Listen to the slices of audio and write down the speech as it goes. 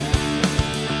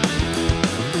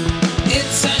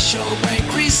show by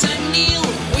Chris and Neil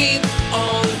with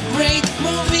all great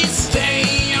movies.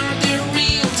 They are the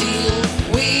real deal.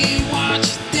 We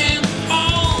watch them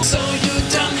all, so you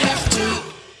don't have to.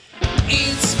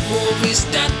 It's movies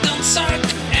that don't suck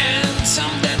and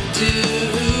some that do.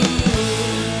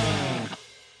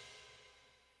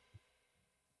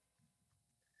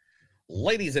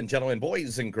 Ladies and gentlemen,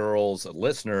 boys and girls,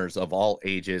 listeners of all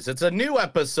ages, it's a new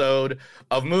episode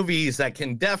of movies that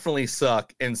can definitely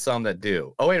suck and some that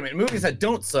do. Oh, wait a minute. Movies that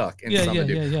don't suck and some that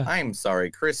do. Yeah. I'm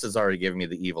sorry. Chris has already given me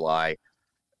the evil eye.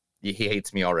 He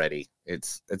hates me already.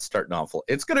 It's starting awful.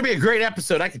 It's going to be a great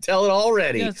episode. I can tell it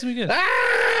already. Yeah, it's going to be good.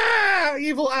 Ah,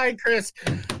 evil eye, Chris.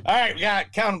 All right, we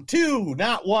got count two,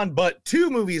 not one, but two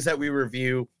movies that we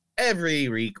review every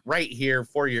week right here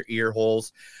for your ear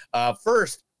holes.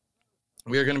 First,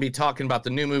 we're going to be talking about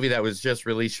the new movie that was just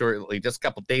released shortly, just a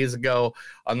couple days ago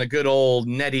on the good old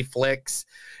Netflix,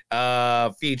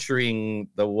 featuring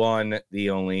the one,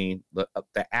 the only,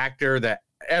 the actor that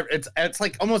it's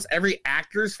like almost every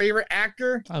actor's favorite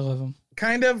actor. I love him.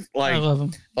 Kind of like, I love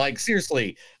him. Like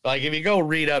seriously, like if you go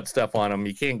read up stuff on him,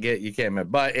 you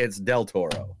can't, but it's Del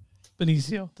Toro.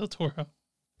 Benicio Del Toro.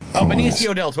 Oh,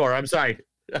 Benicio Del Toro. I'm sorry.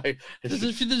 There's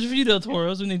a few Del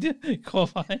Toros when they did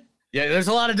qualify. Yeah, there's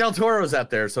a lot of Del Toros out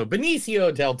there. So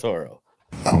Benicio Del Toro.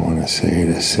 I want to say it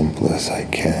as simple as I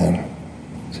can,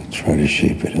 to try to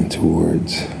shape it into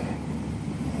words.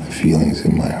 The feelings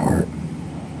in my heart.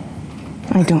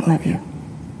 I don't love you.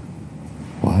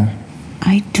 What?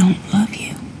 I don't love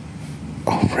you.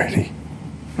 Already?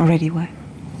 Already what?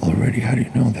 Already? How do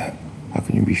you know that? How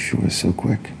can you be sure so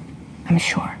quick? I'm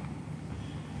sure.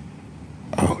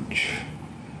 Ouch.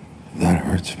 That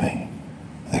hurts me.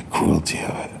 The cruelty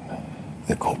of it.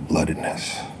 The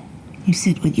cold-bloodedness. You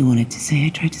said what you wanted to say. I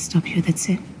tried to stop you. That's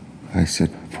it. I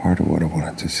said part of what I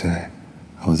wanted to say.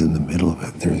 I was in the middle of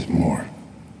it. There's more.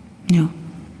 No.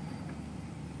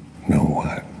 No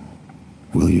what?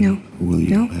 Will you? No. Will you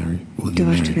No. marry? Will you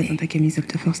Devrais-je marry te mettre me? dans ta camisole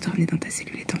de force, te ramener dans ta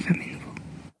cellule et t'enfermer de nouveau?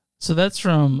 So that's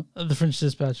from The French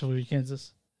Dispatch of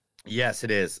Kansas. Yes,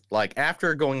 it is. Like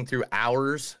after going through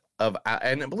hours of,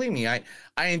 and believe me, I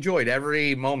enjoyed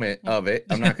every moment of it.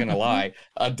 I'm not going to lie.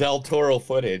 Del Toro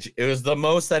footage. It was the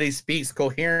most that he speaks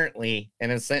coherently in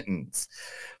a sentence.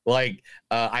 Like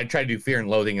I tried to do Fear and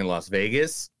Loathing in Las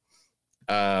Vegas.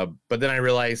 But then I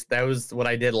realized that was what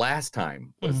I did last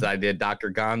time. Was I did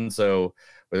Dr. Gonzo.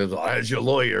 It was, as your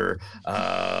lawyer,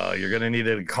 you're gonna need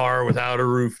a car without a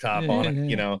rooftop on it.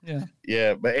 You know.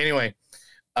 Yeah. But anyway,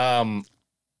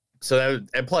 so that,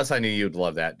 and plus I knew you'd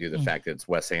love that due to the fact that it's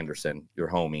Wes Anderson, your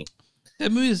homie.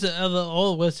 That movie is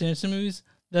all the Wes Anderson movies.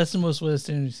 That's the most Wes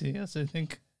Anderson, yes, I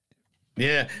think.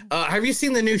 Yeah. Have you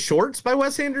seen the new shorts by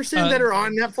Wes Anderson that are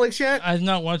on Netflix yet? I've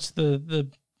not watched the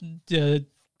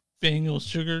Daniel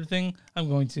Sugar thing. I'm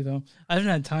going to though. I haven't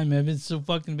had time. I've been so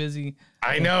fucking busy.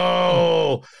 I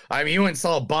know. I mean, you went and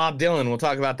saw Bob Dylan. We'll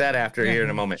talk about that after here in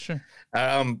a moment. Sure.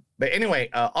 But anyway,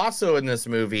 also in this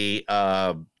movie,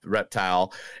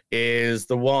 Reptile is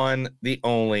the one, the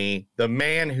only, the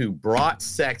man who brought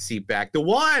sexy back, the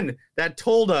one that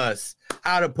told us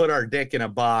how to put our dick in a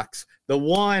box, the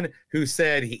one who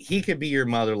said he could be your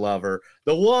mother lover,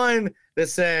 the one that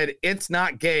said it's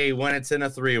not gay when it's in a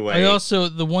three-way. I also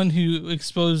the one who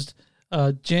exposed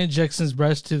Janet Jackson's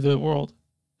breast to the world.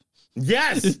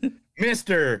 Yes,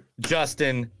 Mr.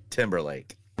 Justin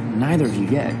Timberlake. Neither of you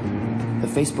yet. The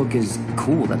Facebook is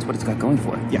cool. That's what it's got going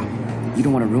for it. Yeah. You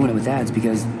don't want to ruin it with ads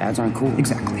because ads aren't cool.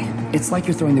 Exactly. It's like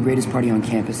you're throwing the greatest party on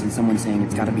campus and someone saying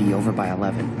it's got to be over by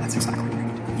 11. That's exactly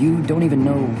right. You don't even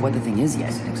know what the thing is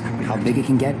yet. That's exactly how big it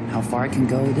can get, how far it can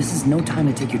go. This is no time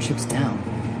to take your chips down.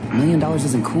 $1 million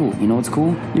isn't cool. You know what's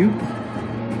cool? You.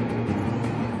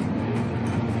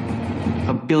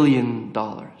 $1 billion.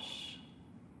 That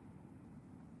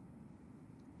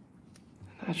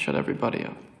shut everybody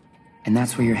up. And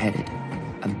that's where you're headed.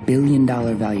 $1 billion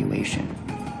valuation.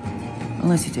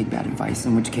 Unless you take bad advice,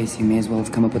 in which case you may as well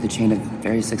have come up with a chain of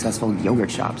very successful yogurt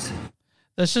shops.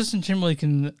 That's Justin Timberlake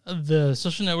in The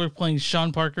Social Network playing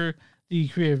Sean Parker, the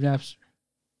creator of Napster.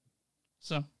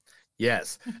 So.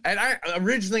 Yes. And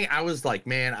I was like,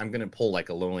 man, I'm going to pull like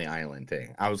a Lonely Island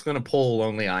thing. I was going to pull a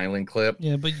Lonely Island clip.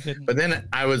 Yeah, but you couldn't. But then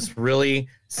I was really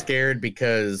scared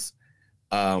because...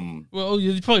 well,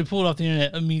 you probably pulled it off the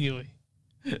internet immediately.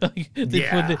 Like, they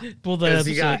pulled that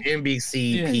episode. You got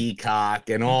NBC,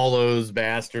 Peacock, and all those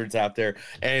bastards out there.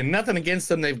 And nothing against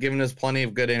them. They've given us plenty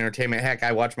of good entertainment. Heck,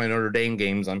 I watch my Notre Dame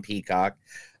games on Peacock.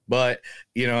 But,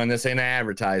 you know, and this ain't an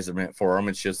advertisement for them.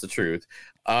 It's just the truth.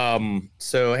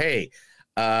 So, hey,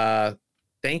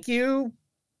 thank you.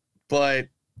 But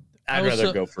I'd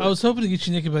rather go for... I was hoping to get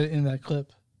you naked in that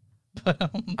clip. But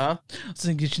Huh? I was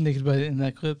saying Get You Naked by in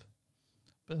that clip.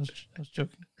 But I was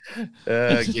joking.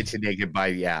 Get you naked by,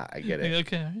 yeah, I get it.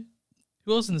 Okay, all right.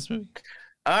 Who else in this movie?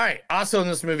 All right. Also in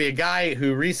this movie, a guy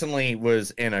who recently was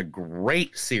in a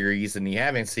great series, and you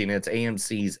haven't seen it, it's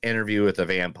AMC's Interview with a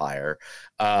Vampire.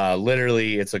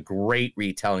 Literally, it's a great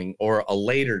retelling or a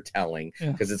later telling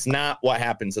because it's not what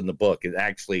happens in the book. It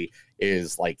actually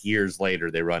is like years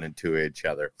later they run into each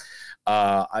other.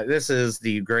 This is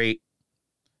the great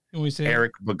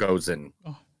Eric Bogosian.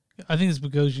 Oh, I think it's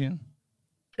Bogosian.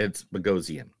 It's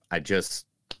Bogosian.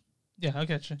 Yeah, I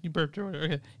got you. You burped or whatever.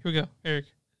 Okay, here we go, Eric.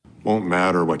 Won't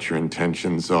matter what your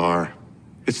intentions are.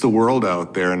 It's the world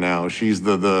out there now. She's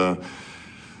the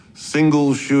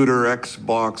single shooter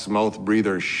Xbox mouth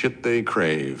breather shit they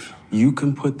crave. You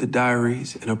can put the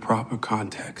diaries in a proper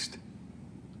context.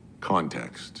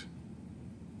 Context.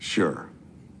 Sure.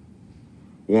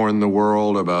 Warn the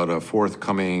world about a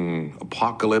forthcoming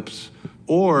apocalypse,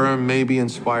 or maybe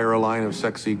inspire a line of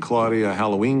sexy Claudia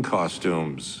Halloween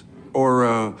costumes. Or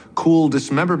a cool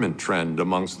dismemberment trend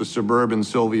amongst the suburban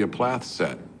Sylvia Plath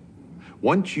set.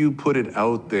 Once you put it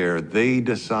out there, they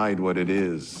decide what it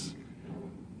is.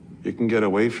 It can get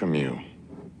away from you.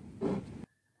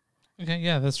 Okay,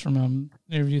 yeah, that's from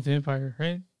Interview with the Vampire,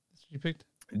 right? That's what you picked?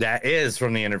 That is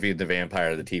from the Interview with the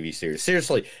Vampire, the TV series.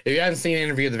 Seriously, if you haven't seen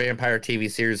Interview with the Vampire TV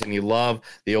series and you love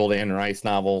the old Anne Rice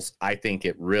novels, I think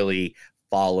it really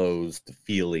follows the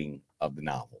feeling of the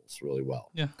novels really well.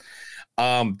 Yeah.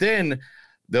 Then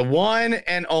the one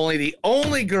and only, the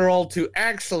only girl to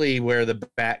actually wear the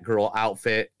Batgirl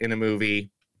outfit in a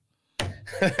movie,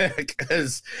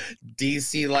 because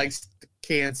DC likes to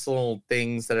cancel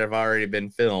things that have already been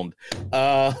filmed.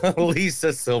 Lisa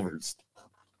Silverstone.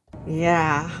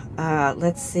 Yeah,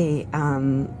 let's see.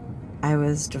 I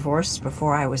was divorced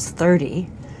before I was 30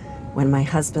 when my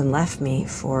husband left me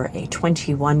for a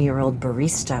 21-year-old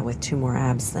barista with 2 more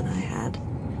abs than I had.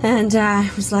 And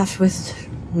I was left with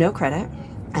no credit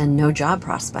and no job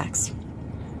prospects.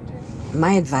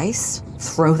 My advice,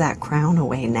 throw that crown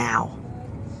away now.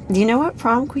 Do you know what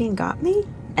prom queen got me?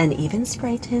 An even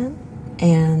spray tan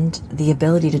and the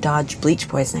ability to dodge bleach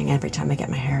poisoning every time I get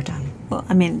my hair done. Well,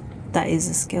 I mean, that is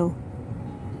a skill.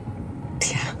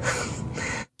 Yeah.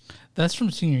 That's from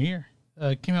senior year.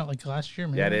 It came out like last year,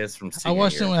 maybe. Yeah, it is from senior I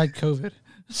watched year. it when I had COVID.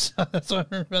 So that's why I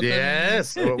remember about that.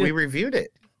 Yes, well, we reviewed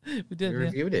it. We did. We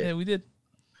reviewed it. Yeah, we did.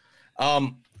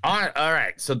 All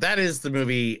right. So that is the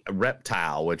movie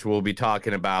Reptile, which we'll be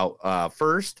talking about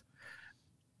first.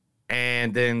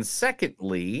 And then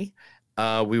secondly,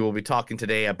 we will be talking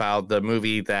today about the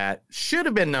movie that should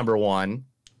have been number 1.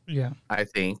 Yeah. I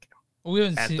think. Well, we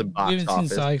haven't at seen, the box we haven't office.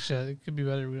 seen Sykes yet. It could be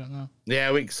better. We don't know.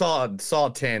 Yeah, we saw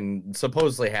 10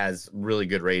 supposedly has really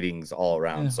good ratings all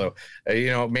around. Yeah. So,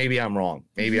 maybe I'm wrong.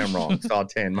 Saw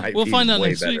 10 might We'll be find out way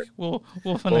next better. week.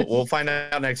 We'll find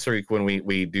out. Next week when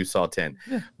we do Saw 10.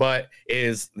 Yeah. But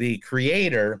is the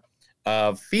creator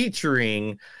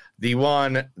featuring the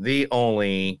one, the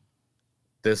only,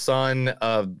 the son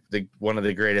of one of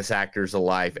the greatest actors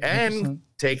alive, and 100%.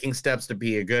 taking steps to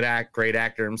be a great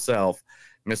actor himself,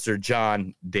 Mr.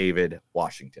 John David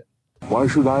Washington. Why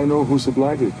should I know who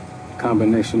supplied it?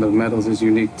 Combination of metals is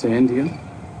unique to India.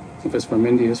 If it's from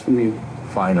India, it's from you.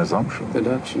 Fine assumption.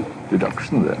 Deduction.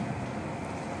 Deduction, then.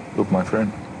 Look, my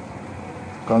friend,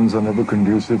 guns are never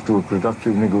conducive to a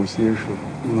productive negotiation.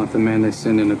 I'm not the man they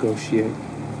send to negotiate.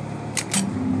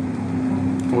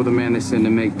 Or the man they send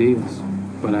to make deals.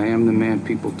 But I am the man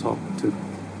people talk to.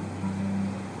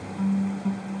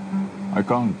 I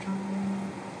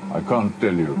can't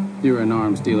tell you. You're an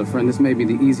arms dealer, friend. This may be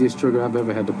the easiest trigger I've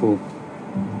ever had to pull.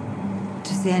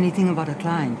 To say anything about a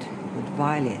client would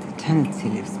violate the tenets he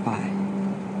lives by.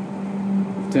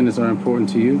 If tenets are important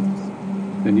to you,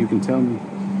 then you can tell me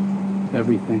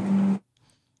everything.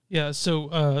 Yeah,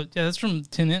 so that's from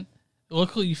Tenet.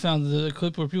 Luckily, you found the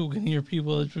clip where people can hear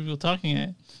people talking at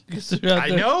it. Because they're out I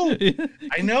there.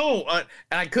 know. And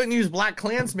I couldn't use Black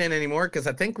Klansman anymore because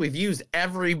I think we've used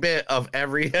every bit of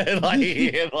every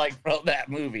like from that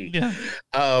movie. Yeah.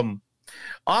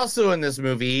 Also in this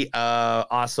movie,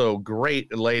 also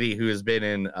great lady who has been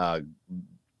in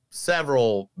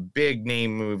several big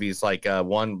name movies, like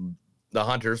one, The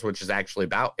Hunters, which is actually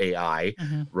about AI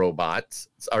robots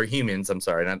or humans. I'm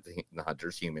sorry, not the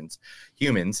Hunters, humans,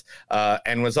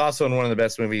 and was also in one of the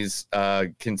best movies,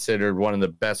 considered one of the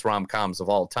best rom-coms of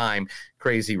all time,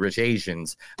 Crazy Rich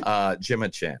Asians, Gemma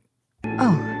Chen.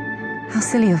 Oh, how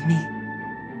silly of me.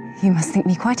 You must think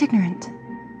me quite ignorant.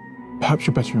 Perhaps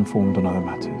you're better informed on other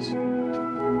matters.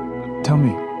 Tell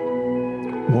me,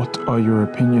 what are your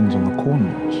opinions on the Corn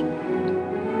Laws?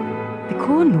 The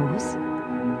Corn Laws?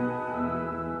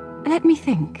 Let me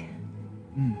think.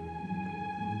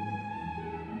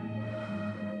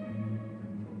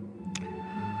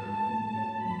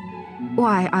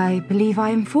 Why, I believe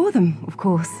I am for them, of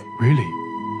course. Really?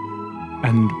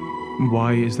 And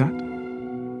why is that?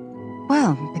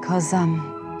 Well, because,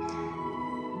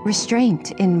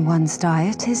 restraint in one's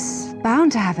diet is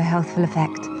bound to have a healthful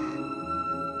effect.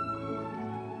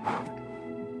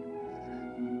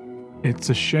 It's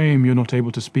a shame you're not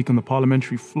able to speak on the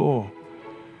parliamentary floor.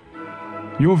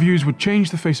 Your views would change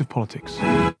the face of politics.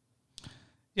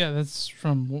 Yeah, that's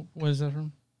from, what is that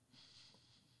from?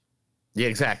 Yeah,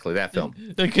 exactly, that film.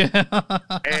 Okay.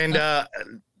 And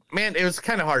man, it was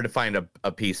kind of hard to find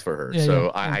a piece for her. Yeah, so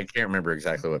yeah, I can't remember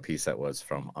exactly what piece that was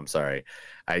from. I'm sorry.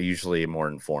 I usually am more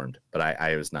informed, but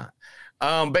I was not.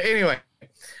 But anyway,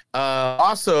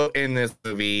 also in this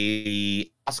movie,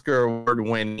 the Oscar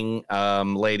award-winning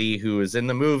lady who is in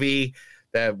the movie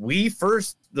that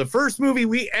the first movie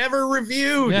we ever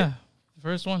reviewed. Yeah, the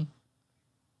first one.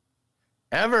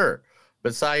 Ever.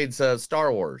 Besides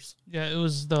Star Wars. Yeah, it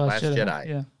was the Last Jedi.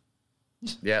 Yeah.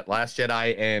 Yeah, Last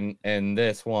Jedi and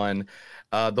this one.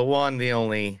 The one, the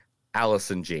only,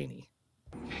 Allison Janney.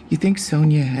 You think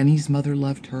Sonia Henny's mother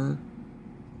loved her?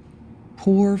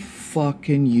 Poor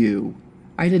fucking you.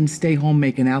 I didn't stay home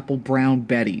making apple brown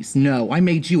Bettys. No, I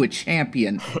made you a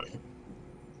champion.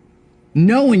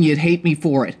 Knowing you'd hate me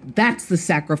for it. That's the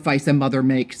sacrifice a mother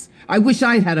makes. I wish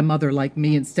I'd had a mother like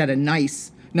me instead of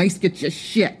nice. Nice gets you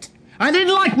shit. I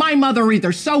didn't like my mother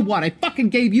either. So what? I fucking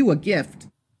gave you a gift.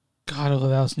 God, I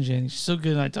love Allison Janney. She's so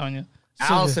good, I tell you.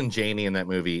 So Allison Janney in that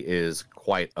movie is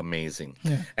quite amazing.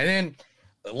 Yeah. And then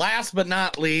last but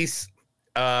not least,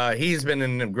 he's been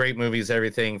in great movies,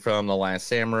 everything from The Last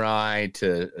Samurai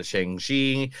to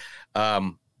Shang-Chi.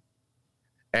 And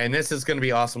this is going to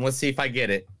be awesome. Let's see if I get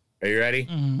it. Are you ready?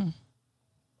 Mm-hmm.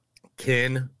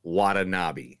 Ken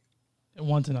Watanabe.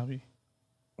 Watanabe.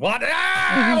 What?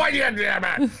 Ah, why you damn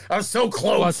it? I was so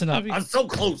close. Watanabe. I was so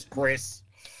close, Chris.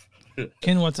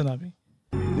 Ken Watanabe.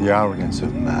 The arrogance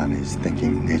of man is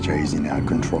thinking nature is in our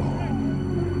control,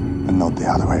 and not the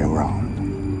other way around.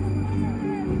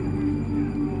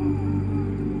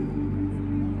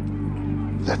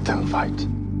 Let them fight.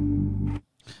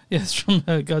 Yeah, it's from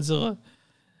Godzilla.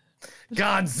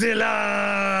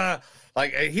 Godzilla!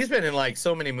 Like, he's been in like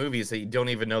so many movies that you don't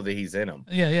even know that he's in them.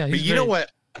 Yeah. But you know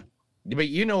what? But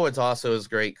you know what's also is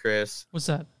great, Chris? What's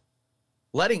that?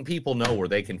 Letting people know where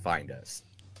they can find us.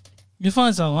 You can find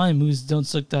us online,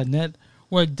 moviesdon'tsuck.net,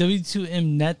 or at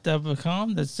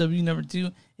w2mnet.com. That's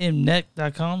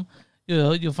w2mnet.com.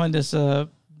 You'll find us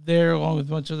there along with a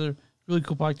bunch of other really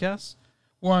cool podcasts.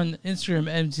 We're on Instagram,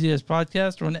 MTS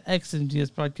Podcast. We're on X,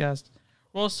 MTS Podcast.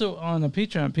 We're also on a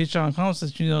Patreon,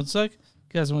 patreon.com/moviesdon'tsuck. If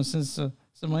you guys want to send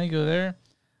some money, go there.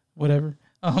 Whatever.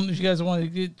 If you guys want to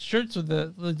get shirts with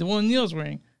the one Neil's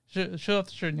wearing, show off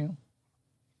the shirt, Neil.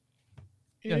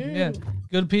 Yeah.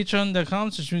 Go to patreon.com,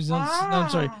 I'm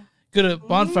sorry. Go to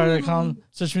bonfire.com, and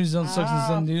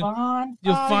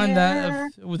you'll find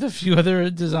that with a few other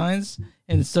designs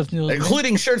and stuff, Neil.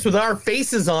 Including shirts with our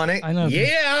faces on it. I know.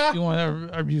 Yeah. If you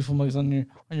want our beautiful mugs on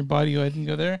your body, go ahead and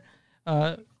go there.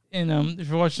 And if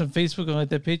you're watching on Facebook, go like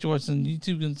that page. You're watching on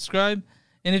YouTube, and subscribe.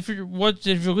 And if you're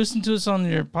listening to us on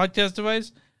your podcast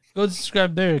device, go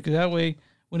subscribe there, because that way,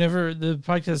 whenever the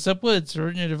podcast is uploaded, it's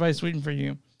on your device waiting for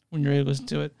you when you're ready to listen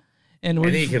to it. And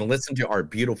then you can listen to our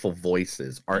beautiful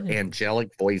voices, our angelic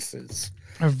voices,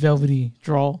 our velvety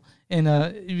drawl. And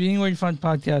anywhere you find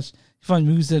podcasts, you find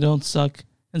movies that don't suck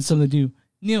and some that do.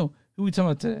 Neil, who are we talking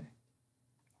about today?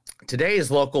 Today's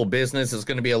local business is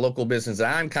going to be a local business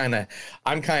that I'm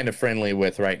kind of friendly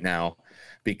with right now,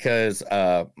 because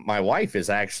my wife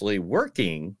is actually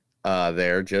working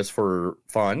there just for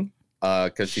fun,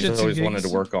 because she's always wanted to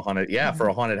work a haunted for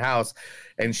a haunted house,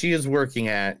 and she is working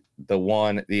at the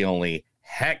one, the only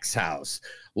Hex House,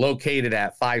 located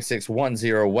at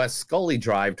 5610 West Scully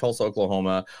Drive, Tulsa,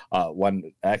 Oklahoma,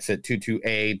 one exit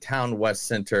 22A, Town West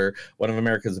Center, one of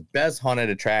America's best haunted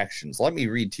attractions. Let me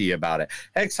read to you about it.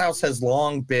 Hex House has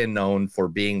long been known for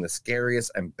being the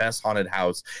scariest and best haunted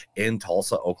house in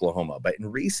Tulsa, Oklahoma. But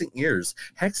in recent years,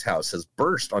 Hex House has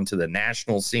burst onto the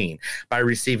national scene by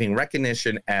receiving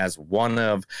recognition as one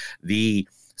of the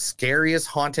scariest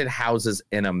haunted houses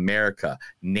in America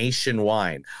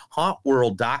nationwide.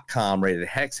 Hauntworld.com rated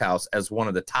Hex House as one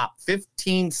of the top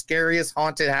 15 scariest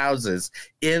haunted houses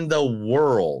in the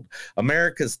world.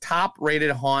 America's top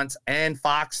rated haunts, and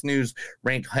Fox News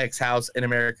ranked Hex House in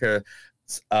America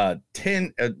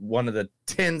one of the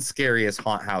 10 scariest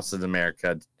haunt houses in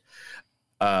America.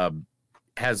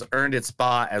 has earned its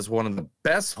spot as one of the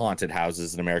best haunted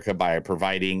houses in America by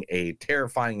providing a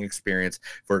terrifying experience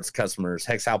for its customers.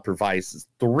 Hex House provides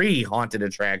 3 haunted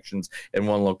attractions in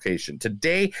one location.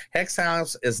 Today, Hex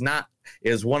House is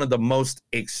one of the most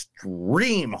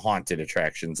extreme haunted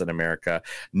attractions in America,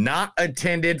 not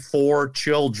intended for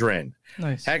children.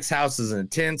 Nice. Hex House is an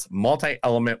intense,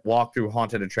 multi-element walk-through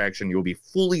haunted attraction. You'll be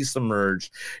fully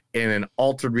submerged in an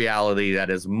altered reality that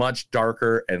is much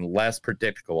darker and less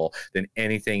predictable than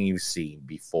anything you've seen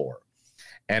before.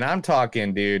 And I'm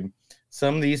talking, dude,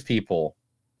 some of these people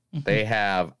they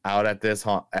have out at this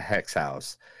Hex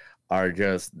House are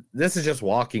just, this is just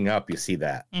walking up. You see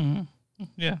that?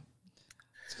 Yeah.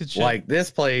 It's good shit. Like, this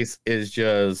place is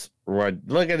just,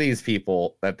 look at these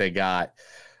people that they got.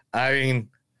 I mean,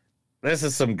 this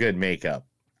is some good makeup.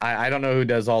 I don't know who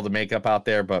does all the makeup out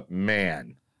there, but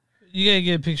man. You gotta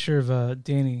get a picture of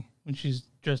Danny when she's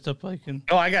dressed up like in.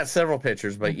 Oh, I got several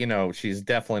pictures, but you know, she's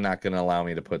definitely not going to allow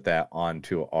me to put that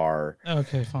onto our.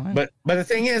 Okay, fine. But the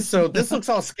thing is, so this looks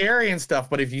all scary and stuff,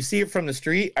 but if you see it from the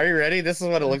street, are you ready? This is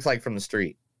what it looks like from the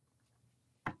street.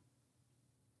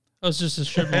 Oh, it's just a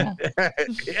strip mall.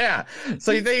 Yeah.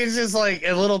 So you think it's just like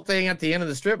a little thing at the end of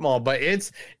the strip mall, but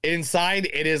it's inside.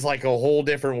 It is like a whole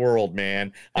different world,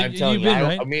 man. I'm telling you.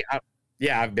 Right?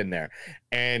 Yeah, I've been there,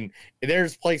 and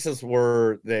there's places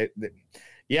where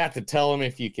you have to tell them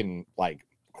if you can like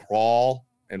crawl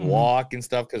and walk and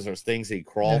stuff, because there's things that you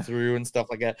crawl through and stuff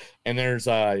like that. And there's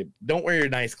don't wear your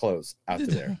nice clothes out to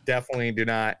there. Definitely do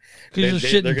not. Because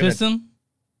you're shitting piston.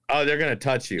 Oh, they're gonna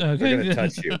touch you. Okay. They're gonna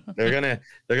touch you. They're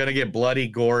gonna get bloody,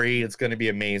 gory. It's gonna be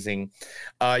amazing.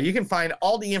 You can find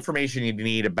all the information you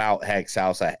need about Hex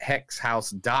House at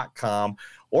hexhouse.com,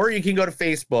 or you can go to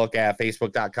Facebook at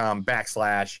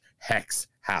facebook.com/Hex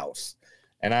House.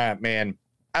 And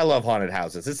I love haunted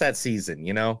houses. It's that season,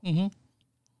 you know.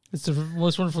 It's the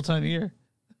most wonderful time of year.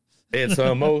 It's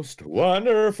the most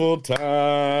wonderful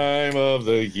time of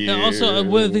the year. And also,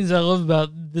 one of the things I love about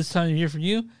this time of year for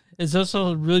you. It's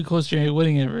also really close to your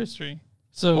wedding anniversary.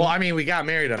 So, well, I mean, we got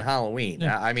married on Halloween.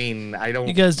 Yeah. I mean, I don't.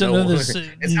 You guys don't know this.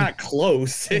 It's not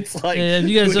close. It's like, if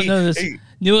you guys don't know this,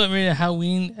 you got married at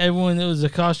Halloween. Everyone, it was a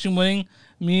costume wedding.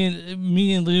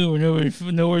 Me and Lou were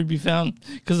nowhere to be found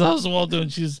because I was Waldo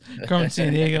and she's Carmen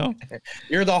Sandiego.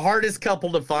 You're the hardest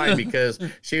couple to find because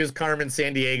she was Carmen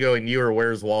Sandiego and you were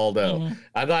Where's Waldo.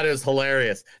 I thought it was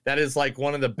hilarious. That is like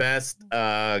one of the best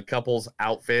couples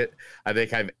outfit I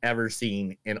think I've ever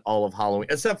seen in all of Halloween,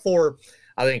 except for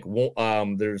I think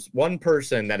there's one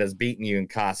person that has beaten you in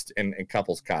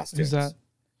couples costumes. Who's that?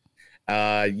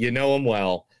 You know him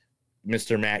well,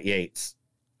 Mr. Matt Yates.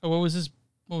 Oh, what was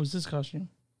his costume?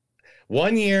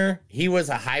 One year, he was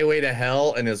a Highway to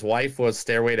Hell, and his wife was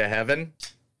Stairway to Heaven.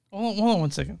 Hold on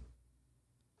 1 second.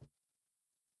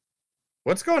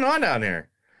 What's going on down here?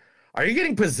 Are you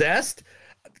getting possessed?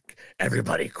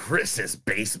 Everybody, Chris's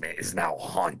basement is now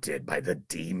haunted by the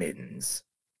demons.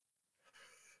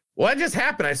 What just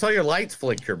happened? I saw your lights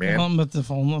flicker, man. I'm about to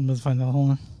find out. Hold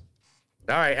on.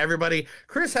 All right, everybody.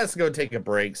 Chris has to go take a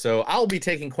break, so I'll be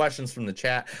taking questions from the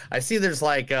chat. I see there's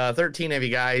like 13 of you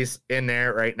guys in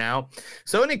there right now.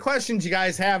 So any questions you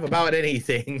guys have about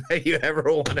anything that you ever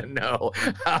want to know,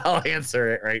 I'll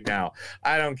answer it right now.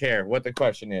 I don't care what the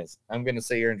question is. I'm going to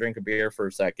sit here and drink a beer for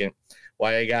a second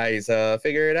while you guys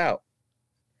figure it out.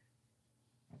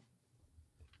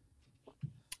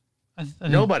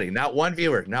 Nobody, not one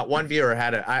viewer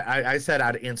had it. I said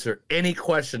I'd answer any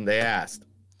question they asked.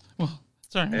 Well,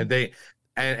 sorry. And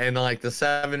and like the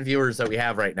 7 viewers that we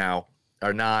have right now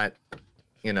are not,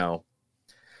 I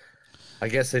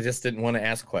guess they just didn't want to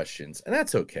ask questions, and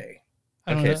that's okay.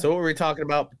 Okay, so what were we talking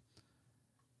about?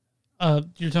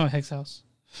 You're talking about Hex House.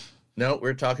 No,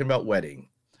 we're talking about wedding.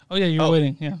 Oh yeah, your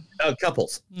wedding. Yeah.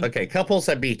 Couples. Okay, couples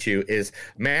that beat you is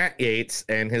Matt Yates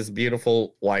and his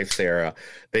beautiful wife Sarah.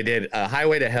 They did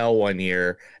Highway to Hell one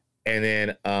year, and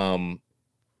then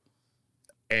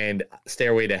and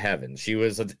Stairway to Heaven. She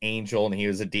was an angel and he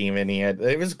was a demon.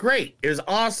 It was great. It was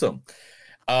awesome.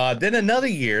 Then another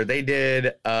year they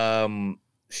did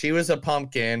she was a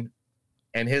pumpkin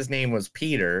and his name was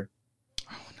Peter.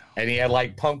 Oh no. And he had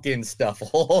like pumpkin stuff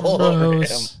all over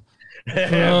him.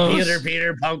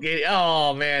 Peter pumpkin.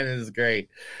 Oh man, it was great.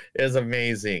 It was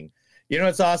amazing. You know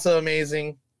what's also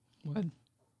amazing? What?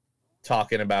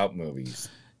 Talking about movies.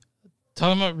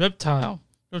 Talking about Reptile.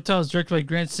 Reptile is directed by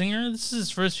Grant Singer. This is his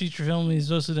first feature film. He's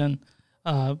mostly done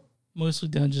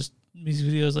just music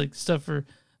videos like stuff for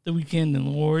The Weeknd and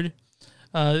Lord.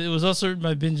 It was also written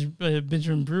by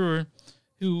Benjamin Brewer,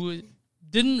 who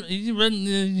did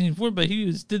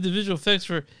the visual effects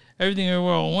for Everything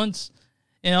Everywhere All at Once,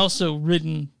 and also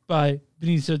written by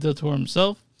Benicio del Toro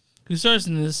himself, who stars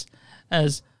in this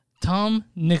as Tom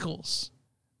Nichols.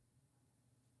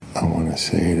 I want to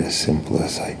say it as simple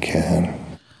as I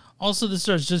can. Also, this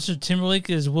stars Justin Timberlake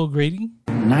as Will Grady.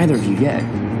 Neither of you yet.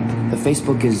 The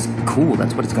Facebook is cool.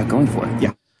 That's what it's got going for it.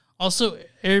 Yeah. Also,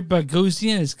 Eric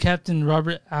Bogosian as Captain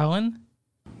Robert Allen.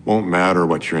 Won't matter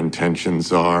what your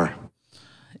intentions are.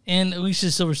 And Alicia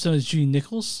Silverstone as Judy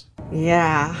Nichols.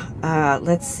 Yeah,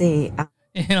 let's see.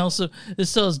 And also,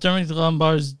 this stars Dominic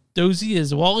Lombard's Dozy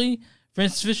as Wally,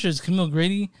 Francis Fisher as Camille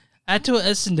Grady, Atto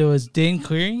Essendoh as Dan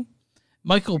Cleary,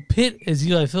 Michael Pitt as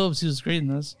Eli Phillips, he was great in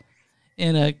this,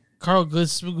 and Carl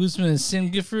Guzman as Sam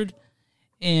Gifford,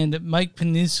 and Mike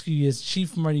Paniski as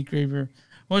Chief Marty Graver.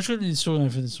 What's the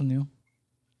storyline for this one, Neil?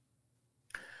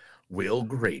 Will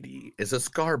Grady is a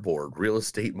Scarborough real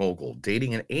estate mogul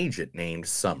dating an agent named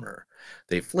Summer.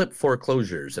 They flip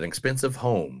foreclosures and expensive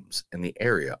homes in the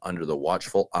area under the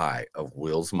watchful eye of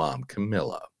Will's mom,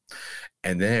 Camilla.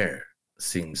 And there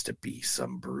seems to be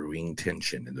some brewing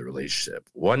tension in the relationship.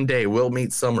 One day, Will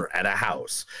meets Summer at a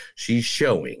house she's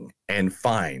showing and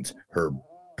finds her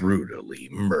brutally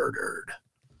murdered.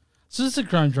 So this is a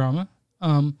crime drama,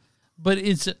 but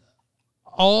it's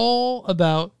all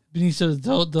about Benicio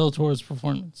del Toro's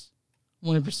performance,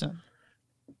 100%.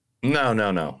 No,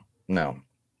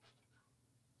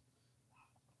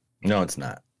 it's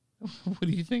not. What do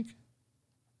you think?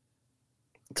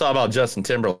 It's all about Justin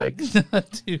Timberlake.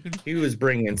 Dude. He was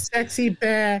bringing sexy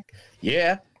back.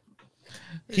 Yeah.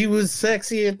 He was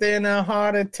sexier than a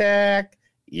heart attack.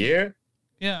 Yeah.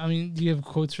 Yeah, I mean, do you have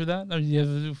quotes for that? Or do you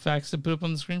have facts to put up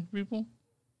on the screen for people?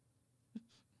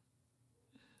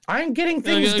 I'm getting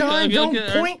things done. Don't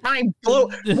point my blow.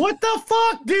 What the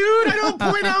fuck, dude? I don't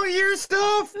point out your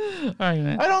stuff. All right,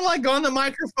 man. I don't like on the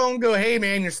microphone go, hey,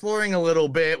 man, you're slurring a little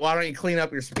bit. Why don't you clean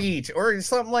up your speech? Or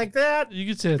something like that. You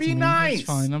could say that Be to me. nice. It's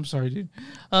fine. I'm sorry, dude.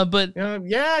 But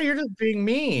yeah, you're just being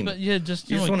mean. But yeah, you just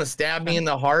want to stab me in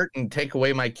the heart and take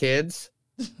away my kids?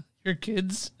 Your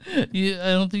kids? I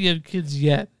don't think you have kids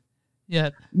yet.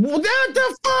 What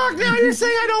the fuck? Now you're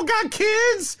saying I don't got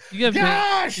kids?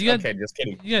 Gosh! Okay, just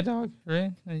kidding. You got a dog,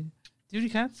 right? Do you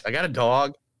have cats? I got a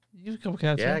dog. You have a couple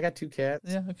cats. Yeah, right? I got 2 cats.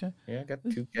 Yeah, okay. Yeah, I got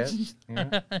 2 cats.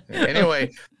 Yeah.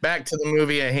 Anyway, back to the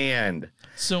movie at hand.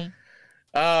 So,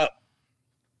 yeah,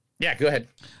 go ahead.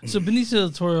 So Benicio del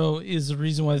Toro is the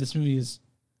reason why this movie is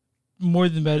more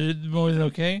than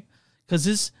okay, because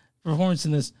his performance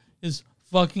in this is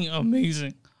fucking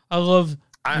amazing. I love.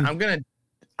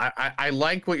 I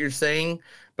like what you're saying,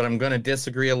 but I'm gonna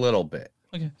disagree a little bit.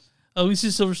 Okay, Alicia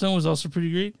Silverstone was also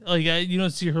pretty great. Like you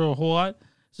don't see her a whole lot.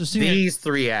 So these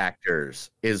 3 actors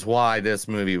is why this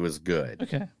movie was good.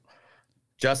 Okay,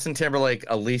 Justin Timberlake,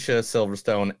 Alicia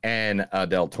Silverstone, and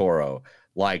Del Toro.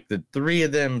 Like the 3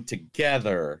 of them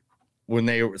together, when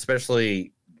they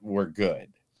especially were good.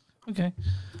 Okay,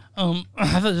 I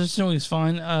thought this movie was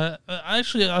fine. I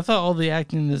thought all the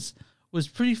acting in this was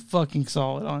pretty fucking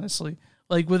solid. Honestly.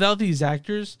 Like, without these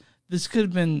actors, this could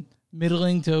have been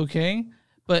middling to okay,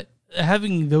 but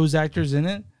having those actors in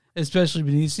it, especially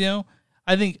Benicio,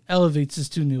 I think elevates this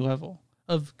to a new level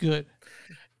of good.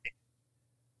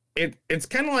 It's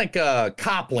kind of like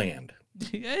Copland.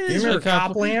 Yeah, you remember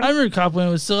Copland? I remember Copland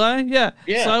with Sly. Yeah.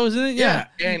 Sly was in it. Yeah.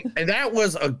 And that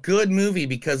was a good movie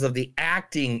because of the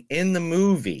acting in the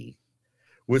movie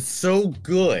was so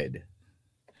good.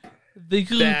 They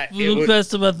could look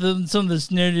past about some of this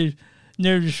narrative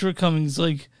shortcomings.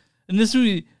 Like in this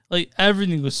movie, like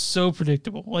everything was so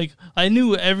predictable. Like I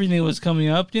knew everything was coming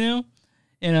up, you know,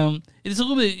 and it's a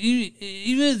little bit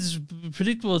even if it's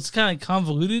predictable, it's kind of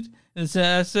convoluted. And it's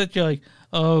that aspect you're like,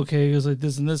 oh, okay, it was like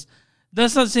this and this.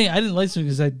 That's not saying I didn't like this movie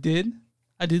because I did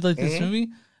like this movie,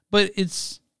 but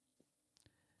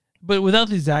without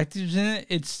these actors in it,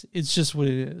 it's just what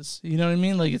it is. You know what I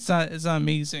mean? Like it's not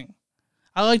amazing.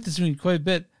 I like this movie quite a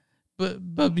bit.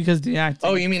 But because the acting.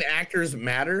 Oh, you mean actors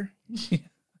matter?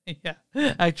 Yeah,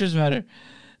 actors matter.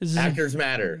 Actors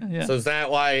matter. Yeah. So is that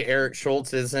why Eric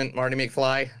Schultz isn't Marty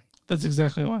McFly? That's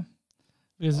exactly why.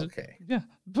 Because okay. Yeah,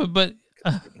 but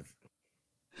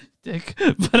dick.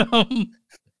 But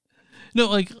no,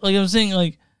 like I'm saying,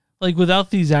 like without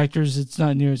these actors, it's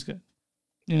not near as good.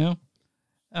 You know.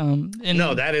 And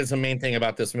no, that is the main thing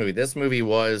about this movie. This movie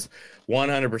was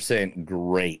 100%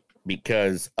 great.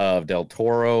 Because of Del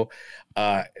Toro.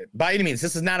 By any means,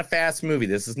 this is not a fast movie.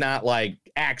 This is not like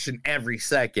action every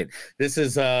second. This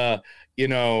is you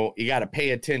got to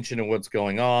pay attention to what's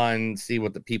going on, see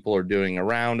what the people are doing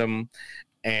around them,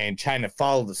 and trying to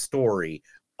follow the story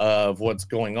of what's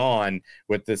going on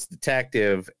with this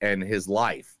detective and his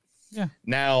life. Yeah.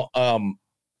 Now,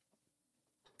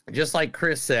 just like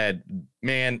Chris said,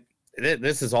 man,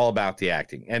 this is all about the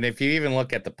acting. And if you even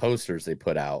look at the posters they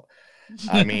put out,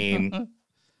 I mean,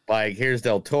 like here's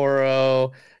Del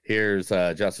Toro, here's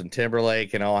Justin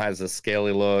Timberlake, and all has a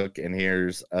scaly look, and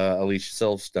here's Alicia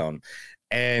Silverstone.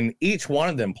 And each one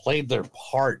of them played their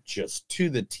part just to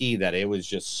the T, that it was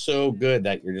just so good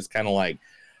that you're just kind of like,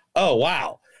 oh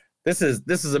wow, this is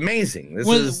amazing. This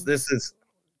is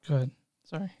Go ahead.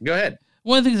 Sorry. Go ahead.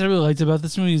 One of the things I really liked about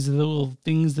this movie is the little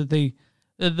things that they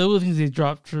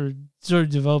dropped for sort of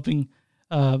developing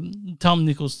Tom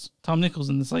Nichols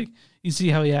in this. Like, you see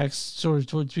how he acts sort of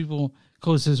towards people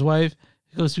close to his wife,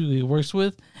 close to people he works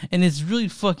with, and it's really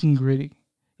fucking gritty.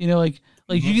 You know, like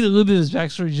you get a little bit of his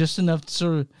backstory, just enough to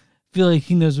sort of feel like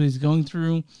he knows what he's going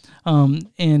through,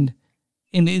 and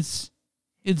it's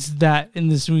that in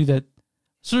this movie that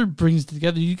sort of brings it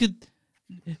together. You could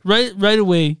right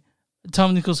away,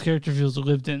 Tom Nichols' character feels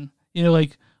lived in. You know,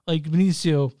 like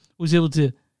Benicio was able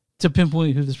to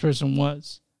pinpoint who this person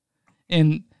was,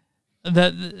 and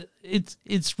that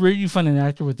it's rare you find an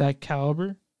actor with that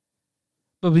caliber.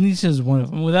 But Benicio is one of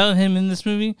them. Without him in this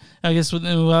movie, I guess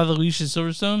without Alicia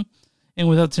Silverstone and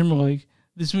without Timberlake,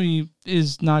 this movie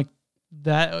is not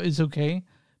that. It's okay.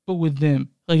 But with them,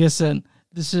 like I said,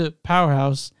 this is a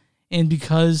powerhouse. And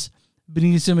because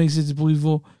Benicio makes it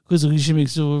believable, because Alicia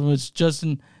makes it believable,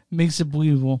 Justin makes it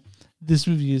believable, this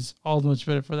movie is all the much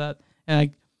better for that.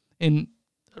 And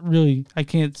really, I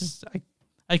can't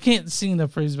sing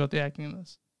enough praise about the acting in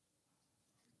this.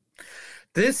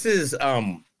 This is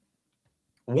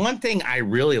one thing I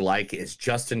really like is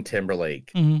Justin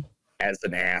Timberlake as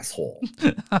an asshole.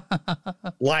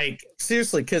 Like,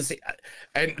 seriously, because,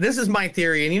 and this is my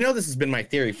theory, and you know this has been my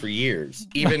theory for years,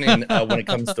 even in when it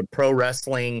comes to pro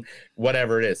wrestling,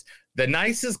 whatever it is. The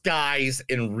nicest guys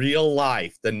in real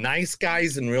life, play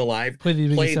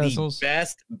the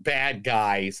best bad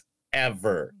guys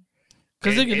ever.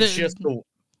 Because I think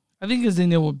because they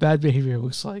know what bad behavior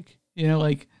looks like. You know,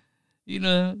 like, you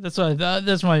know, that's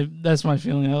my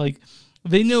feeling.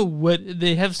 They know what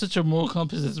they have, such a moral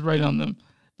compass that's right on them.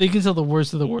 They can tell the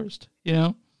worst of the worst, you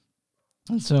know?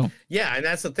 And so, yeah. And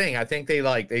that's the thing. I think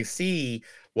they see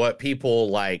what people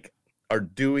like are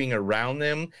doing around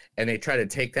them, and they try to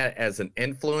take that as an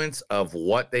influence of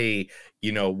what they,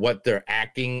 you know, what their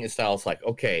acting style is like.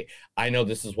 Okay, I know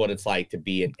this is what it's like to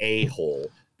be an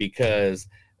a-hole because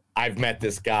I've met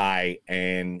this guy,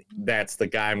 and that's the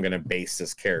guy I'm going to base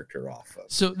this character off of.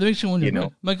 So that makes you wonder, you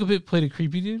know, Michael Pitt played a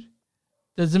creepy dude.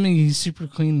 Does that mean he's super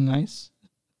clean and nice?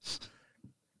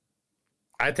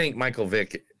 I think Michael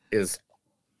Vick is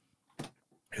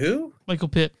who? Michael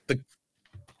Pitt.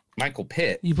 Michael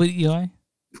Pitt. He played Eli.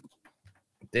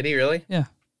 Did he really? Yeah.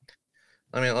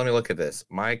 Let me look at this.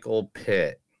 Michael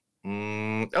Pitt.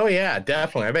 Oh yeah,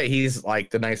 definitely. I bet he's like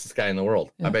the nicest guy in the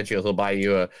world. Yeah. I bet he'll buy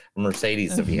you a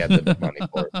Mercedes if he had the money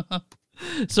for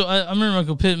it. So I remember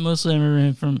Michael Pitt mostly. I remember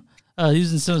him from he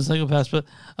was in Seven Psychopaths, but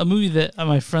a movie that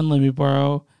my friend let me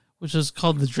borrow, which was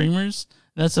called The Dreamers.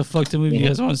 That's a fucked up movie. You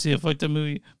guys want to see a fucked up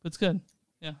movie? But it's good.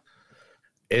 Yeah.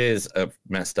 It is a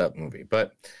messed up movie,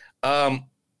 but all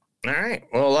right.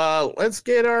 Well, let's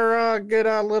get our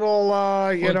little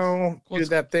quotes. Do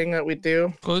that thing that we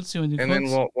do. Quotes, you want to do and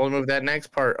quotes? Then we'll move that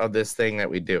next part of this thing that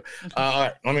we do. Okay. All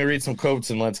right, let me read some quotes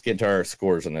and let's get to our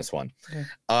scores on this one.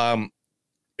 Okay.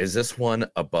 Is this one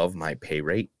above my pay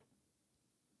rate?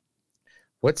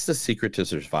 What's the secret to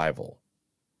survival?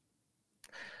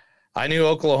 I knew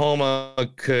Oklahoma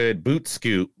could boot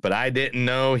scoot, but I didn't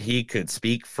know he could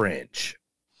speak French.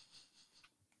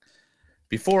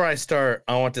 Before I start,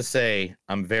 I want to say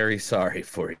I'm very sorry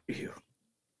for you.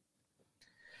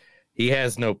 He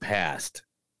has no past,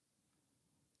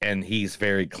 and he's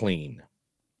very clean.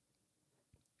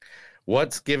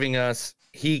 What's giving us?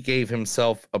 He gave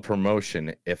himself a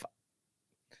promotion.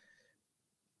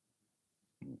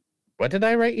 What did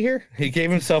I write here? He gave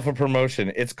himself a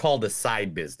promotion. It's called a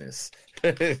side business.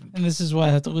 And this is why I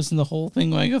have to listen to the whole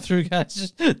thing when I go through,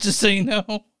 guys. Just so you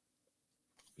know.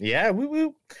 Yeah,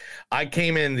 woo-woo. I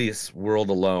came in this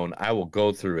world alone. I will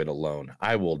go through it alone.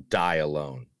 I will die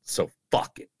alone. So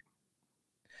fuck it.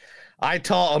 I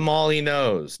taught him all he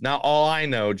knows. Not all I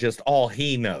know, just all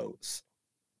he knows.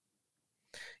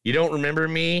 You don't remember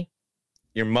me?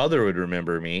 Your mother would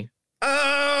remember me.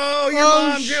 Oh, your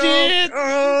mom shit. Joke.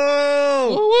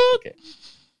 Oh. Okay.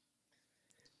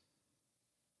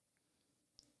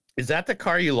 Is that the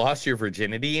car you lost your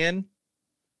virginity in?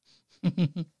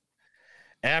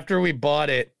 After we bought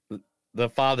it, the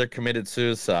father committed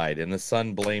suicide, and the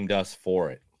son blamed us for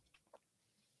it.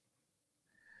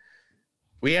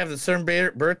 We have the same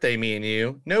birthday, me and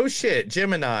you. No shit,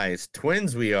 Geminis.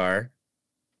 Twins we are.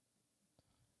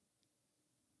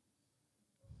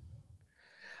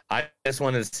 I just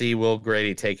wanted to see Will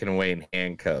Grady taken away in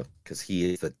handcuffs because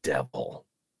he is the devil.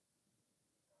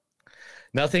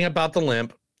 Nothing about the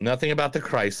limp, nothing about the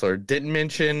Chrysler. Didn't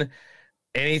mention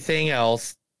anything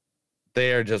else.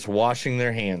 They are just washing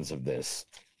their hands of this.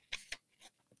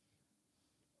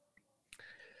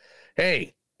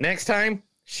 Hey, next time,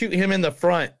 shoot him in the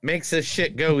front. Makes this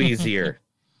shit go easier.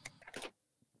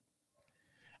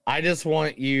 I just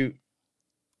want you.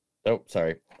 Oh,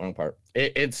 sorry. Wrong part.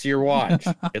 It's your watch.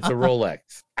 It's a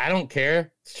Rolex. I don't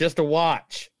care. It's just a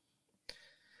watch.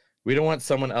 We don't want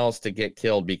someone else to get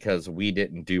killed because we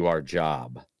didn't do our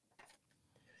job.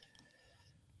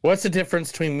 What's the difference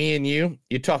between me and you?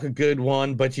 You talk a good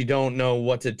one, but you don't know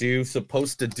what to do,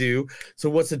 supposed to do. So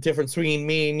what's the difference between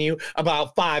me and you?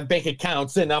 About 5 bank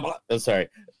accounts and I'm... Oh, sorry.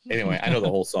 Anyway, I know the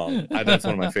whole song. That's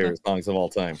one of my favorite songs of all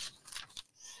time.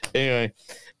 Anyway,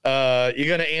 you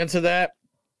going to answer that?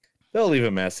 They'll leave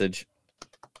a message.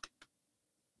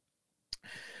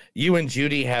 You and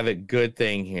Judy have a good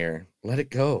thing here. Let it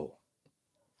go.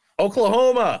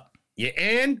 Oklahoma, you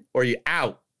in or you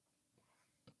out?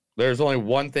 There's only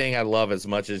one thing I love as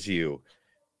much as you,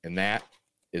 and that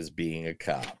is being a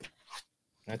cop.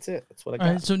 That's it. That's what I got.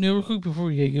 All right, so real quick before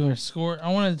we give our score, I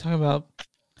wanted to talk about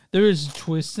there is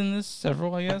twists in this,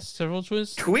 several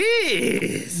twists.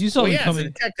 Twists. You saw them It's coming. a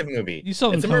detective movie. You saw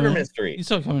them It's a coming. murder mystery. You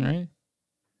saw it coming, right?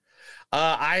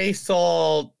 I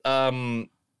saw 5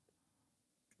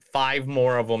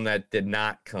 more of them that did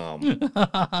not come.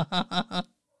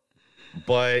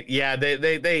 But yeah,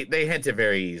 they hinted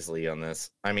very easily on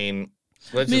this. I mean,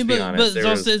 let's just be honest.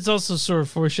 But it's also sort of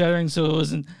foreshadowing, so it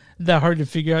wasn't that hard to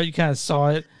figure out. You kind of saw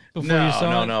it before you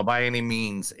saw it. No, by any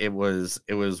means. It was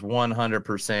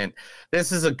 100%.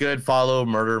 This is a good follow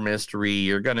murder mystery.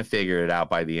 You're gonna figure it out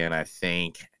by the end, I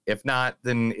think. If not,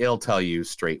 then it'll tell you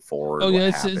straightforward. Oh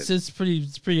yeah, it's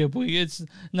pretty oblique. It's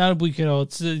not oblique at all.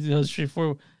 It's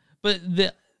straightforward. But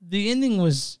the ending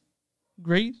was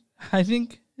great. I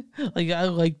think. Like I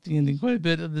liked the ending quite a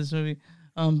bit of this movie.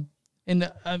 And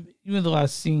even the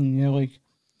last scene, you know, like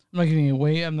I'm not giving it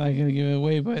away. I'm not gonna give it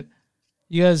away, but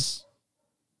you guys,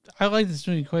 I like this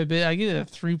movie quite a bit. I give it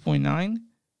a 3.9,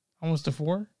 almost a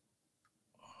 4.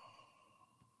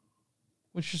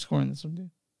 What's your score on this one, dude?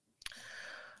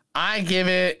 I give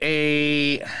it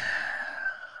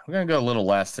I'm gonna go a little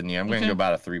less than you. I'm gonna go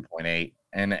about a 3.8,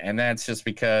 and that's just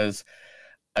because,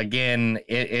 again,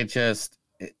 it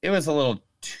was a little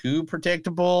too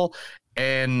predictable,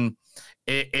 and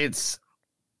it's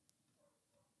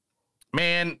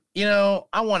man, you know,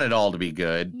 I want it all to be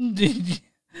good.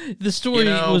 The story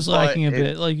was lacking a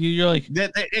bit. Like you're like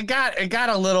it got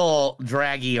a little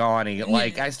draggy on it.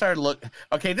 Like I started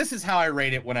okay, this is how I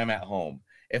rate it when I'm at home.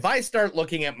 If I start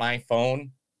looking at my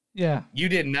phone, yeah, you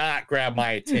did not grab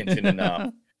my attention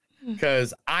enough,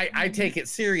 because I take it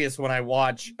serious when I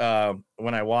watch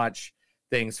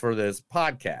things for this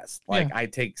podcast. Like I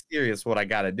take serious what I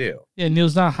got to do. Yeah,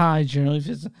 Neil's not high generally. If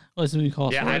it's unless we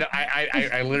call. Yeah,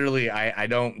 I literally I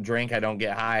don't drink. I don't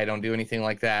get high. I don't do anything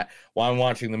like that while I'm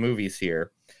watching the movies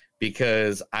here,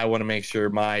 because I want to make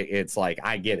sure it's like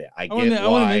I get it. I want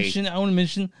to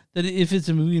mention that if it's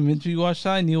a movie meant to be watched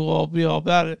high, Neil will be all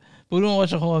about it. But we don't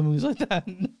watch a whole lot of movies like that.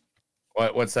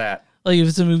 What's that? Like if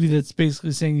it's a movie that's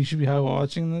basically saying you should be high while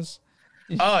watching this.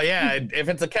 Oh yeah, if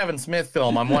it's a Kevin Smith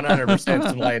film, I'm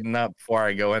 100% lighting up before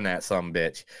I go in that some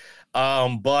bitch.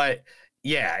 But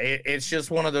yeah, it's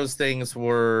just one of those things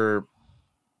where,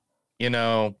 you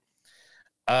know,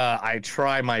 I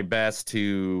try my best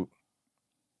to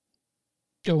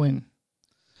go in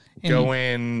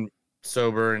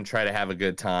sober and try to have a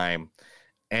good time,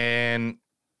 and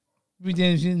we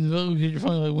didn't your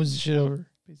phone like when's the shit over,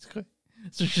 basically.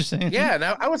 That's what you're saying. Yeah,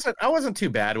 no, I wasn't too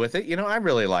bad with it. You know, I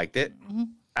really liked it. Mm-hmm.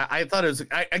 I thought it was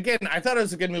I thought it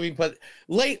was a good movie, but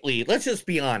lately, let's just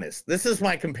be honest. This is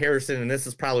my comparison, and this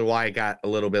is probably why I got a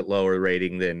little bit lower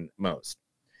rating than most.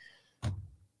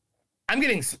 I'm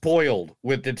getting spoiled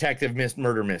with Detective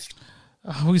Murder Mystery.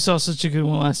 We saw such a good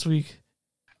one last week.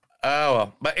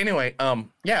 Oh, but anyway,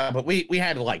 yeah, but we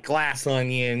had like Glass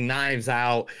Onion, Knives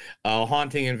Out,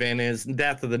 Haunting in Venice,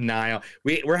 Death of the Nile.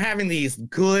 We're having these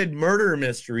good murder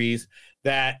mysteries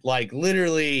that like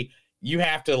literally you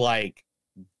have to like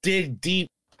dig deep.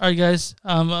 All right, guys.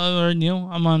 Neil,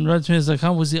 I'm on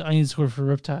RedTomatoes.com. What's the audience score for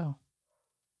Reptile?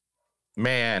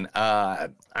 Man,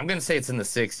 I'm gonna say it's in the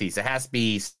 60s. It has to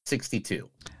be 62.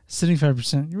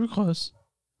 75%. You were close.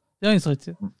 The audience liked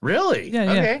it. Really?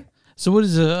 Yeah. Okay. Yeah. So what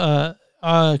is a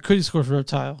critic score for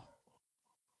Reptile?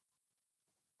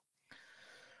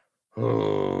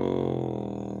 Oh,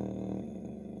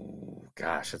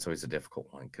 gosh, that's always a difficult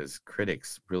one because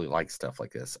critics really like stuff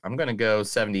like this. I'm going to go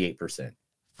 78%.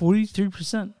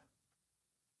 43%.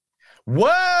 Whoa!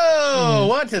 Yeah.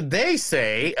 What did they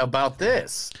say about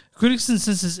this? Critics'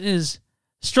 consensus is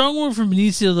strong work from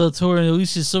Benicio del Toro and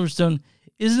Alicia Silverstone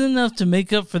isn't enough to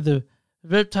make up for the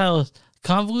Reptile's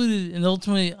convoluted and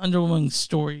ultimately underwhelming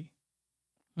story.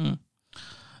 So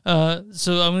I'm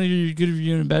going to give you a good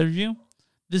review and a bad review.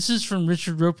 This is from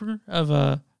Richard Roper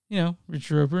of,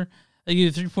 Richard Roper. I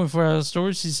give it 3.4 out of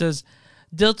stars. He says,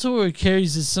 Del Toro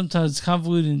carries his sometimes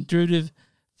convoluted and derivative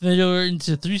thriller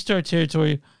into 3-star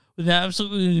territory with an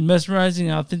absolutely mesmerizing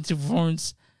and authentic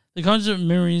performance. The conjures up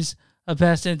memories of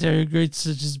past anti-hero greats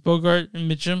such as Bogart and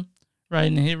Mitchum,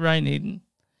 Ryan Hayden.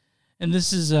 And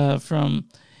this is from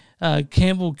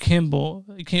Campbell Campbell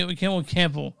of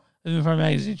Empire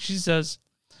Magazine. She says,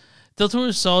 Del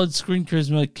Toro's solid screen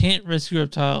charisma can't rescue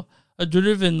Reptile, a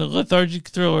derivative and lethargic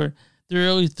thriller that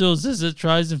rarely thrills as it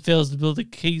tries and fails to build a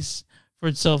case for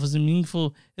itself as a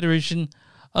meaningful iteration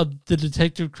of the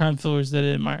detective crime thrillers that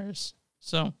it admires.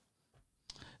 So,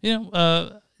 you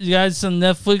guys on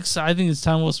Netflix, I think it's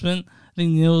time well spent. I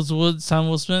think Neil's Woods time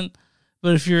well spent.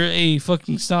 But if you're a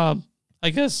fucking snob, I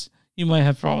guess you might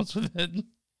have problems with it.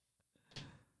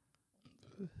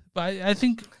 But I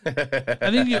think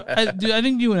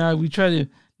you and I, we try to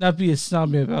not be as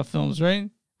snobby about films, right?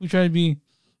 We try to be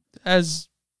as...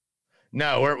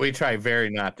 No, we try very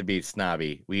not to be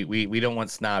snobby. We don't want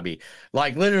snobby.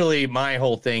 Like, literally, my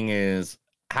whole thing is,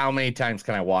 how many times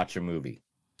can I watch a movie?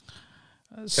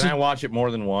 Can I watch it more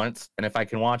than once? And if I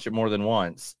can watch it more than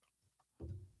once...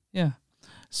 Yeah.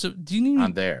 So, do you need...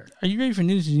 I'm there. Are you ready for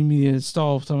news? Or do you need me to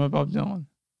stall talking about Bob Dylan?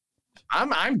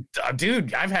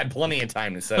 Dude, I've had plenty of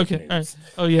time to set Okay, news. all right.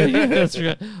 Oh, yeah, that's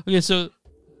right. Okay, so...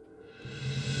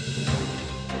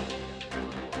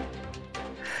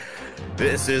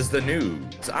 This is the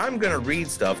news. I'm going to read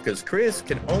stuff because Chris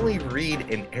can only read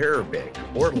in Arabic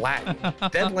or Latin,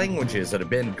 dead languages that have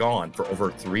been gone for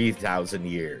over 3,000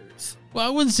 years. Well, I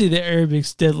wouldn't say that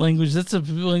Arabic's dead language. That's a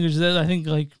language that I think,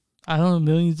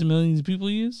 millions and millions of people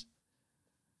use.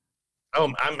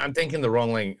 Oh, I'm thinking the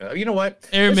wrong language. You know what?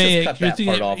 Aramaic. Let's just cut that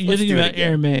part off. You're thinking about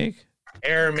Aramaic.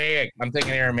 Aramaic. I'm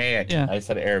thinking Aramaic. Yeah. I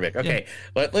said Arabic. Okay,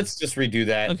 yeah. Let's just redo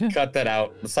that. Okay. Cut that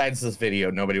out. Besides this video,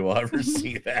 nobody will ever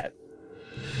see that.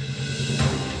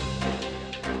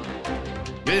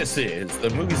 This is the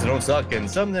movies that don't suck and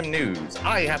some of them news.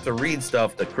 I have to read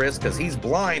stuff to Chris because he's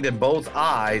blind in both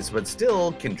eyes, but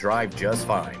still can drive just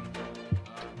fine.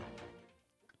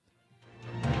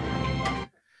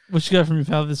 What you got from your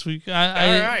pal this week? All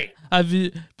right. I've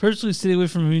personally stayed away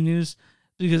from movie news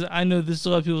because I know this is a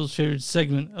lot of people's favorite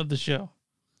segment of the show.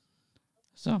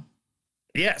 So,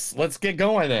 yes, let's get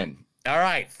going then. All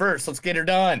right, first, let's get her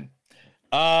done.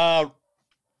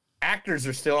 Actors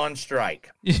are still on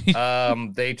strike.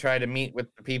 They try to meet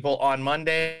with the people on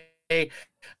Monday.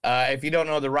 If you don't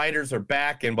know, the writers are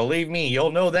back, and believe me,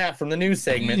 you'll know that from the news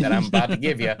segment that I'm about to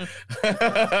give you.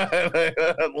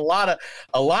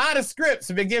 a lot of scripts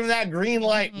have been given that green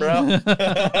light, bro.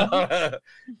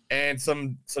 And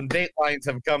some datelines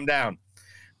have come down.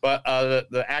 But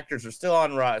the actors are still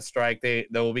on strike. They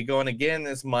will be going again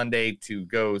this Monday to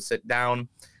go sit down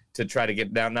to try to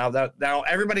get down. Now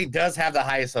everybody does have the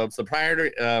highest hopes. The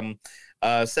priority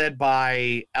said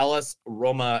by Ellis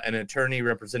Roma, an attorney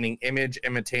representing Image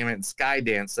Entertainment and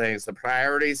Skydance, saying the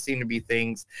priorities seem to be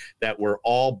things that were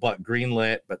all but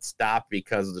greenlit but stopped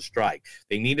because of the strike.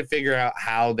 They need to figure out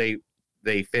how they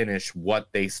finish what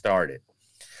they started.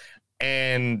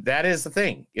 And that is the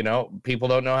thing, people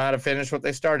don't know how to finish what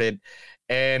they started.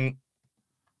 And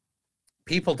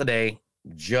people today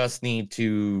just need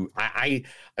to,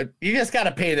 you just got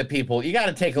to pay the people. You got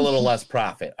to take a little less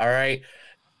profit. All right.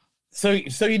 So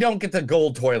you don't get the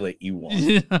gold toilet you want.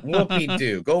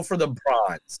 Whoopie-doo. Go for the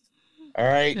bronze. All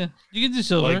right. Yeah, you can do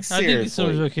silver. Like, seriously, I think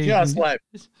silver's okay. Just like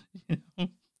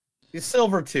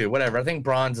silver too, whatever. I think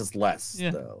bronze is less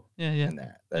though. Yeah. Than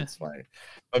that. That's fine.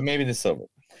 But maybe the silver.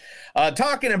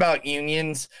 Talking about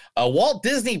unions, Walt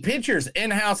Disney Pictures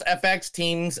in-house FX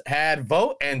teams had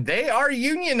vote, and they are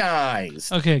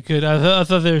unionized. Okay, good. I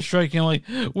thought they were striking. I'm like,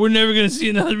 we're never going to see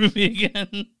another movie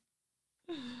again.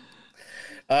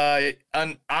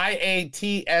 An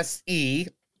IATSE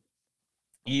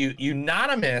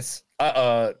unanimous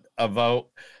a vote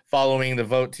following the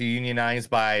vote to unionize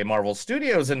by Marvel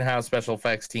Studios in-house special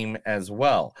effects team as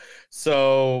well.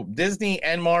 So Disney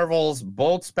and Marvel's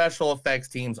both special effects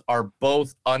teams are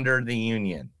both under the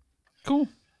union. Cool.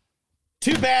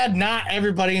 Too bad not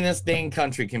everybody in this dang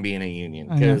country can be in a union.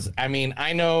 Because, I mean,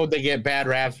 I know they get bad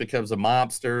raps because of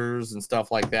mobsters and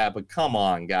stuff like that, but come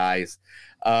on, guys.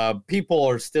 People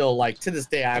are still, like, to this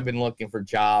day, I've been looking for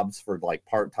jobs for, like,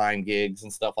 part-time gigs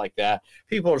and stuff like that.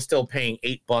 People are still paying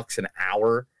 $8 an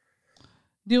hour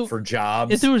for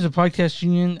jobs. If there was a podcast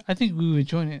union, I think we would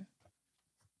join it.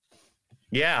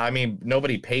 Yeah, I mean,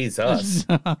 nobody pays us.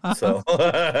 So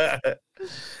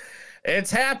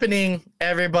it's happening,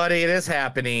 everybody. It is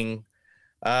happening.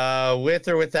 With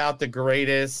or without the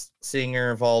greatest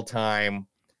singer of all time.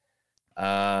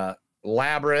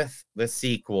 Labyrinth, the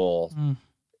sequel,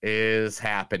 is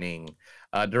happening.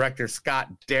 Director Scott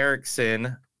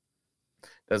Derrickson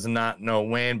does not know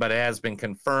when, but it has been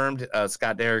confirmed.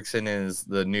 Scott Derrickson is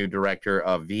the new director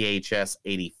of VHS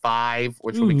 85,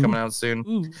 which will be coming out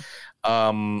soon.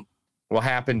 Will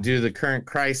happen due to the current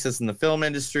crisis in the film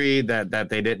industry that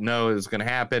they didn't know was going to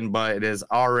happen, but it is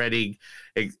already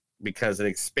because it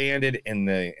expanded in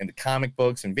the comic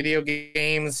books and video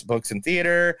games, books and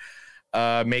theater,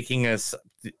 making a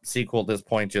sequel at this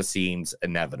point just seems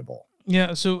inevitable.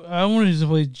 Yeah, so I wanted to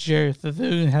play Jareth. That they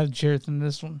didn't have Jareth in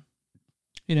this one.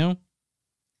 You know?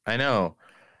 I know.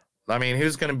 I mean,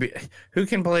 who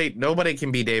can play? Nobody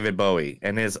can be David Bowie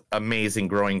and his amazing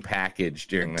growing package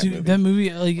during that movie. That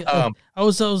movie, I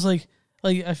was like,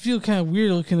 I feel kind of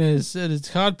weird looking at his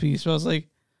codpiece, but I was like,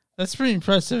 that's pretty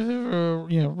impressive, or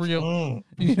real,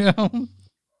 you know.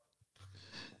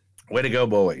 Way to go,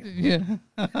 Bowie! Yeah.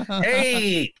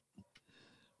 Hey,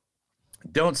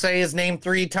 don't say his name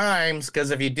 3 times,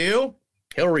 because if you do,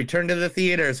 he'll return to the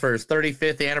theaters for his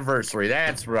 35th anniversary.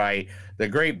 That's right. The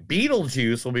great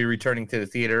Beetlejuice will be returning to the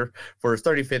theater for his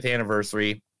 35th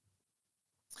anniversary.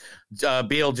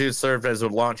 Beetlejuice served as a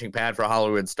launching pad for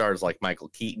Hollywood stars like Michael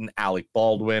Keaton, Alec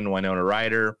Baldwin, Winona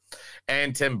Ryder,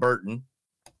 and Tim Burton.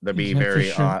 To be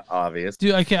very obvious.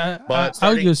 Dude, I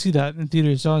would go see that in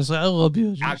theaters. Honestly, I love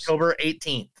Beetlejuice. October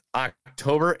 18th.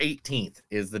 October 18th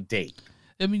is the date.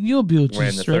 I mean, you'll Beetlejuice, we're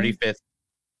in the 35th. Right?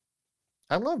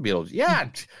 I love Beetlejuice. Yeah.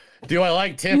 Do I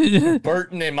like Tim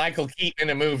Burton and Michael Keaton in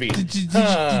a movie?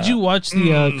 Did you watch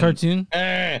the cartoon?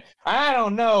 I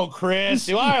don't know, Chris.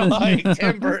 Do I like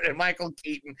Tim Burton and Michael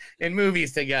Keaton in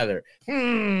movies together?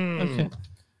 Okay.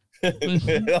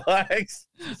 Like,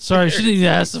 sorry, I shouldn't even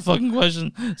ask the fucking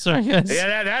question. Sorry, guys.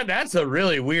 Yeah, that's a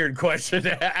really weird question.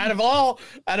 Out of all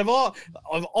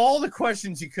the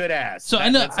questions you could ask. So I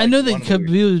know that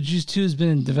Beetlejuice 2 has been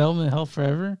in development hell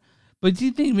forever. But do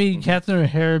you think maybe Catherine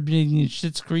O'Hara being in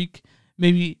Schitt's Creek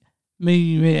maybe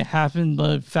made it happen,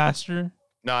 but faster?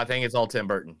 No, I think it's all Tim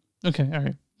Burton. Okay, all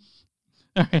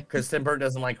right. Because Tim Burton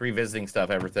doesn't like revisiting stuff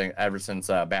ever since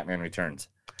Batman Returns.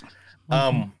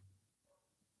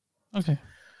 Okay.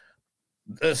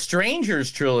 The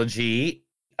Strangers trilogy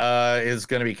is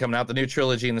going to be coming out. The new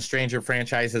trilogy in the Stranger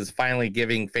franchise is finally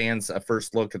giving fans a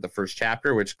first look at the first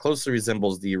chapter, which closely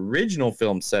resembles the original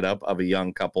film setup of a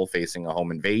young couple facing a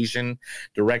home invasion.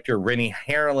 Director Rennie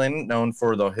Harlin, known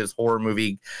for his horror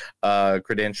movie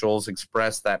credentials,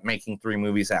 expressed that making 3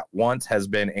 movies at once has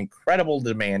been incredible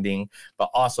demanding, but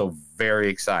also very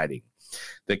exciting.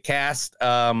 The cast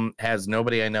has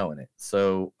nobody I know in it.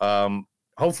 So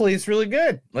hopefully it's really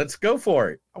good. Let's go for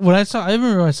it. I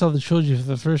remember when I saw the trilogy for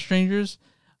the first Strangers,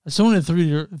 someone in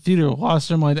the theater lost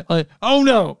their mind. Like, oh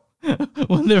no,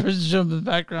 when they were jumping in the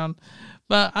background.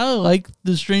 But I like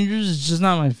the Strangers. It's just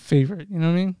not my favorite. You know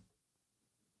what I mean?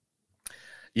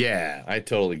 Yeah, I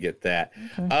totally get that.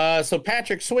 Okay. So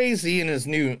Patrick Swayze in his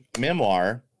new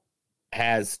memoir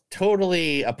has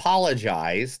totally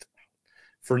apologized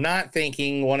for not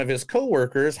thinking one of his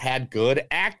coworkers had good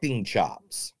acting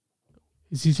chops.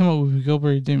 Is he talking about Whoopi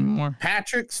Goldberg did more?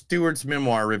 Patrick Stewart's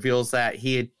memoir reveals that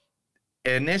he had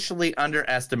initially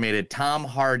underestimated Tom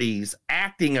Hardy's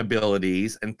acting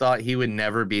abilities and thought he would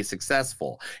never be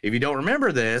successful. If you don't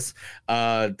remember this,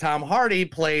 Tom Hardy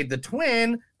played the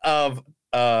twin of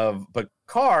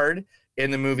Picard in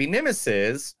the movie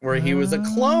Nemesis, where he was a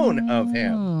clone of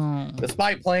him.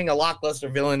 Despite playing a lackluster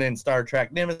villain in Star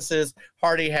Trek Nemesis,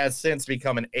 Hardy has since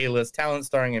become an A-list talent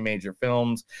starring in major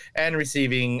films and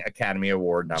receiving Academy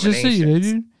Award nominations. Just so you know,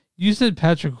 dude, you said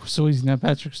Patrick Swayze, not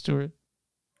Patrick Stewart.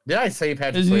 Did I say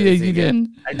Patrick Swayze? Yeah, you did.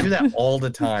 I do that all the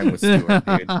time with Stewart,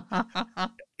 dude.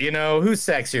 You know, who's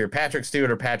sexier, Patrick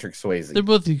Stewart or Patrick Swayze? They're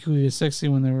both equally as sexy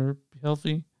when they were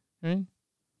healthy, right?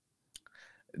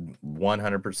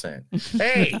 100%.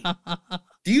 Hey,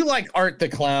 do you like Art the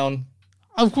Clown?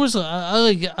 Of course, I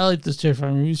like those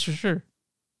Terrifier movies for sure.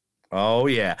 Oh,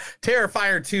 yeah.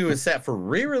 Terrifier 2 is set for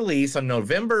re-release on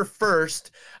November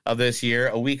 1st of this year,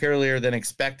 a week earlier than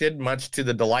expected, much to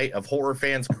the delight of horror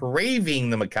fans craving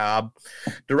the macabre.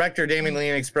 Director Damien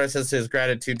Leone expresses his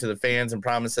gratitude to the fans and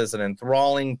promises an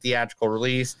enthralling theatrical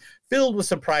release filled with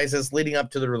surprises leading up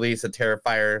to the release of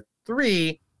Terrifier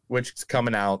 3, which is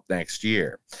coming out next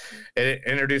year. It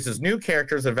introduces new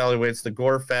characters, evaluates the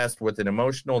gore fest with an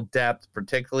emotional depth,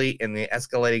 particularly in the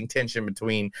escalating tension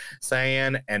between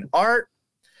Cyan and Art.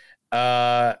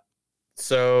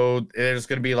 So there's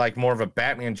going to be like more of a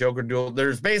Batman Joker duel.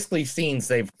 There's basically scenes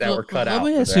that were cut out.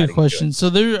 Let me ask you a question. So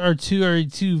there are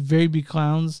two very big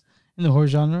clowns in the horror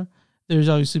genre. There's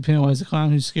obviously Pennywise the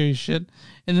clown, who's scary as shit,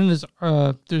 and then there's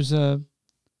what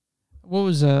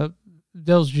was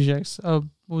Devil's Rejects? What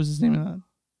was his name of that?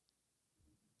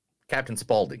 Captain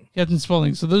Spaulding. Captain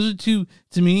Spaulding. So those are two,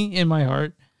 to me, in my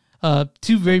heart,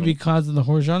 two very big clowns in the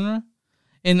horror genre,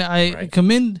 and I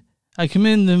commend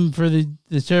them for the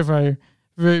Terrifier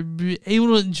for being able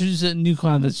to introduce a new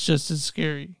clown that's just as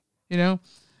scary. You know,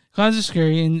 clowns are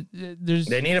scary, and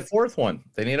they need a fourth one.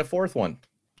 Who do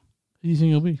you think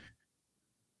it'll be?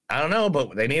 I don't know,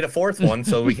 but they need a fourth one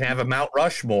so we can have a Mount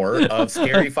Rushmore of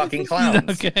scary fucking clowns.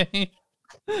 Okay.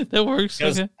 That works.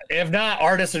 Okay. If not,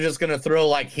 artists are just going to throw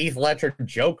like Heath Ledger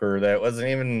Joker that wasn't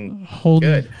even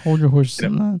good. Hold your horses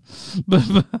on that. But,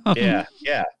 yeah.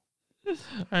 All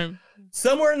right.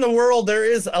 Somewhere in the world, there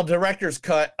is a director's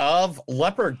cut of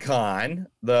Leprechaun.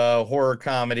 The horror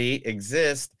comedy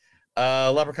exists.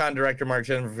 Leprechaun director Mark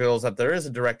Jenner reveals that there is a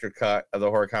director cut of the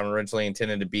horror comedy originally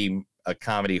intended to be a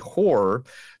comedy horror.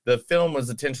 The film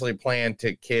was intentionally planned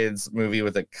to kids movie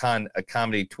with a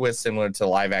comedy twist similar to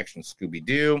live action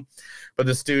Scooby-Doo, but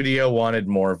the studio wanted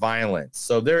more violence.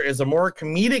 So there is a more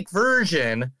comedic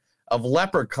version of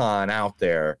Leprechaun out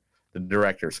there, the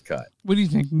director's cut. What do you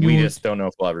think? We just don't know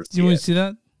if we'll ever see it. Do you want to see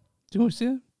that? Do you want to see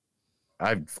that?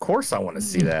 Of course I want to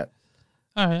see that.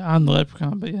 All right, on the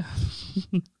Leprechaun, but yeah.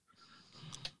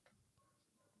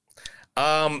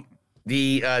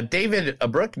 David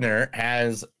Bruckner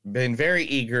has been very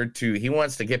eager he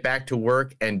wants to get back to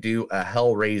work and do a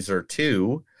Hellraiser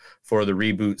 2 for the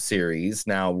reboot series.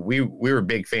 Now, we were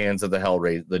big fans of the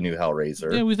new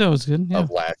Hellraiser. Yeah, we thought it was good. Of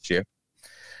last year.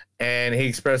 And he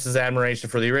expresses admiration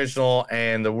for the original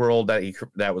and the world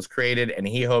that was created, and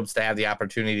he hopes to have the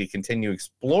opportunity to continue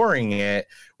exploring it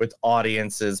with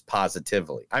audiences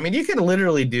positively. I mean, you can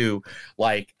literally do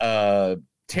like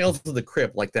Tales of the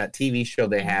Crypt, like that TV show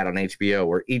they had on HBO,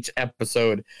 where each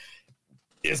episode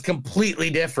is completely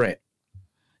different.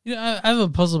 Yeah, I have a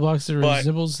puzzle box that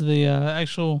resembles the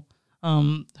actual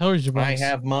Hellraiser box. I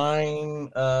have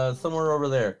mine somewhere over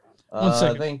there. One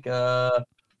second. I think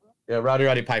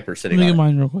Roddy Piper sitting Let me on get it.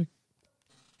 mine real quick.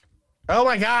 Oh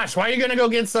my gosh, why are you gonna go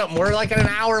get something? We're like an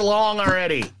hour long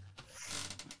already.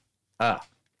 All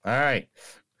right.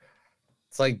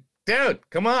 It's like, dude,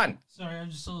 come on. Sorry,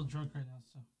 I'm just a little drunk right now.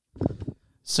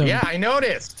 So yeah, I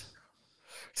noticed.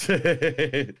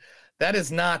 That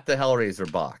is not the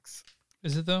Hellraiser box.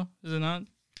 Is it though? Is it not?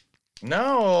 No.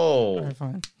 All right,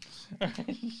 fine. All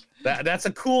right. That's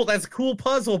a cool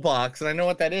puzzle box, and I know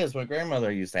what that is. My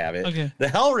grandmother used to have it. Okay. The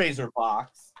Hellraiser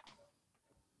box.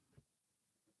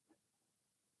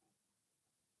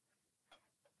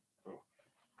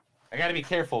 I got to be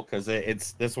careful because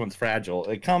this one's fragile.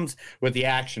 It comes with the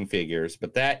action figures,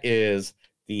 but that is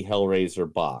the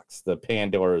Hellraiser box, the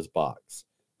Pandora's box.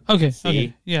 Okay. See?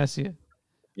 Okay. Yeah, I see it.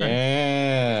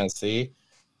 Yeah. Right. See.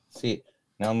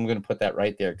 Now I'm going to put that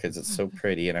right there because it's so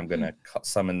pretty, and I'm going to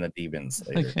summon the demons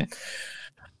later. Okay.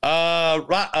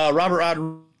 Robert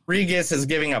Rodriguez is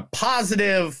giving a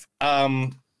positive,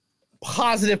 promising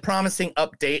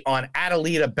update on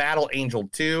Adelita Battle Angel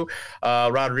 2.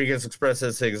 Rodriguez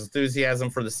expresses his enthusiasm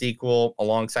for the sequel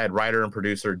alongside writer and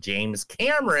producer James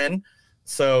Cameron.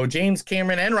 So James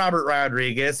Cameron and Robert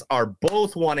Rodriguez are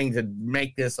both wanting to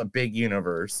make this a big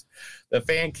universe. The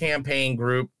fan campaign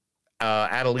group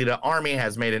Adelita Army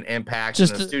has made an impact, and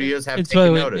the studios have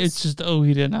taken notice. It's just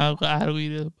Alita, not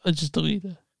Adelita. It's just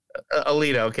Alita.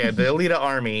 Alita, okay. The Alita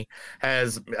Army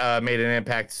has made an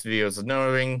impact. Studios is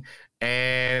knowing,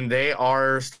 and they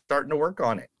are starting to work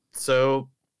on it. So,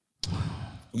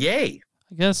 yay!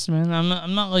 I guess, man.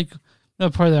 I'm not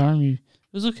part of the army.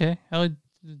 It was okay.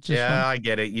 I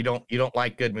get it. You don't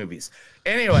like good movies.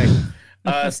 Anyway,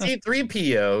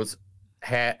 C-3POs.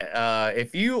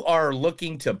 If you are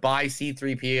looking to buy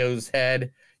C-3PO's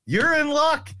head, you're in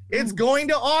luck. It's going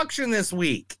to auction this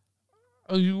week.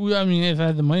 Oh, I mean, if I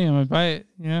had the money, I might buy it.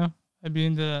 Yeah, I'd be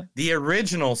into that. The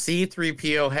original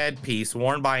C-3PO headpiece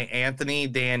worn by Anthony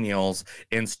Daniels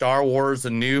in Star Wars A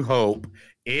New Hope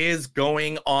is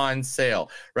going on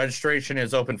sale. Registration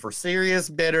is open for serious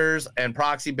bidders, and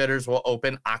proxy bidders will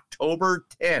open October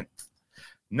 10th.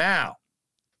 Now,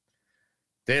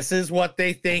 this is what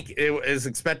they think. It is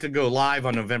expected to go live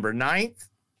on November 9th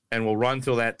and will run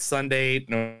till that Sunday,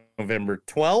 November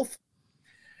 12th.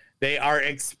 They are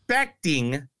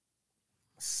expecting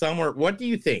somewhere. What do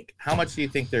you think? How much do you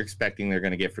think they're expecting they're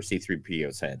going to get for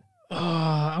C-3PO's head?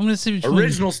 I'm gonna say between,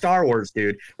 original Star Wars,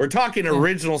 dude. We're talking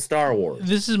original Star Wars.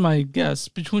 This is my guess,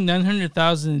 between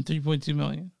 900,000 and 3.2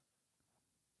 million.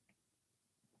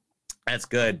 That's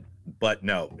good, but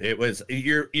no, it was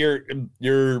you're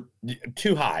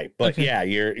too high. But Okay. yeah,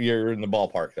 you're in the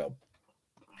ballpark though.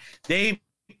 They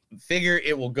figure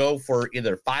it will go for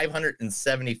either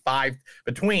between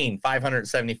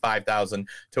 575,000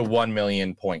 to 1.2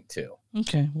 million.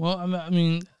 Okay, well, I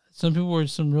mean, some people were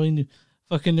some really new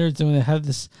fucking nerds when they have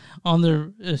this on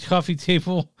their coffee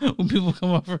table when people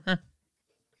come over.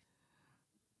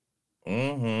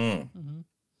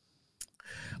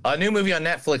 A new movie on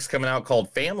Netflix coming out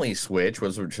called Family Switch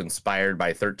which inspired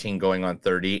by 13 Going on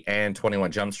 30 and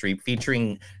 21 Jump Street,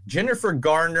 featuring Jennifer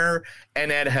Garner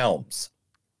and Ed Helms.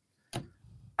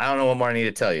 I don't know what more I need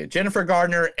to tell you. Jennifer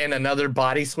Gardner in another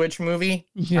body switch movie.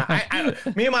 Yeah.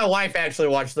 Me and my wife actually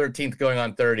watched 13th Going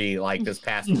on 30 like this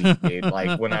past week, dude.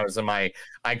 Like when I was I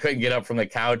couldn't get up from the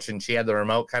couch and she had the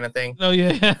remote kind of thing. Oh,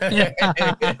 yeah.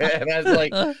 And I was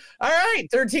like, all right,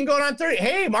 13 Going on 30.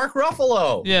 Hey, Mark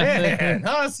Ruffalo. Yeah. Man,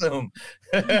 awesome.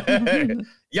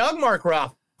 Young Mark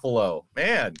Ruffalo.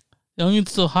 Man. Young and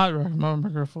still hot, right? Mark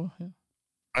Ruffalo. Yeah.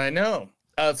 I know.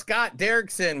 Scott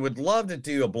Derrickson would love to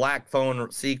do a Black Phone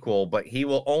sequel, but he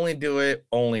will only do it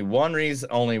only one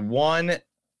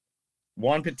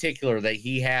particular that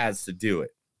he has to do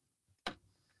it.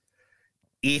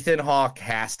 Ethan Hawke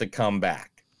has to come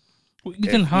back. Well,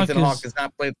 Ethan Hawke does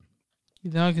not play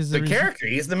Ethan Hawke is the character.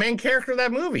 He's the main character of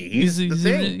that movie. He's the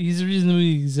thing. He's the reason the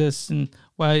movie exists and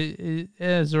why it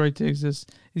has the right to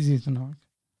exist. Is Ethan Hawke.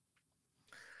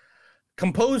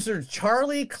 Composer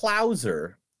Charlie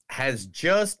Clouser has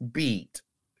just beat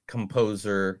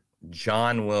composer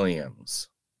John Williams.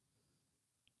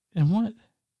 And what?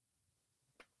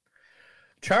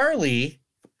 Charlie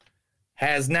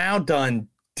has now done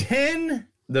 10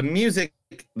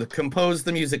 composed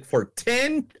the music for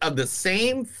 10 of the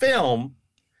same film,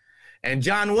 and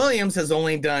John Williams has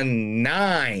only done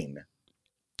 9.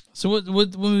 So what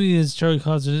movie is Charlie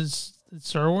Clouser? Is it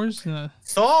Star Wars?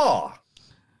 Saw.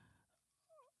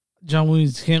 John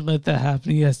Williams can't let that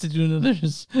happen. He has to do another.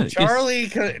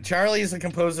 Charlie's the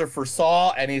composer for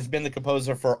Saw, and he's been the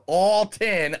composer for all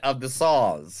 10 of the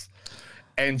Saws.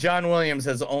 And John Williams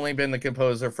has only been the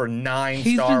composer for 9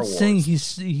 Star Wars. He's been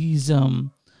saying he's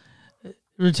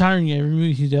retiring every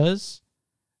movie he does,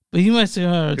 but he might say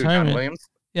retirement. John Williams?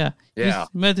 Yeah. Yeah.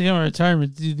 He might take out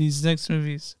retirement to do these next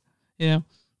movies. You know,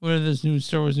 what are those new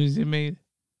Star Wars movies they made?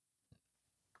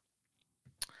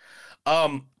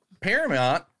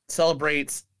 Paramount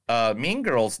celebrates Mean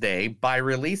Girls Day by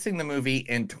releasing the movie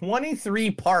in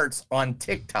 23 parts on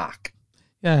TikTok.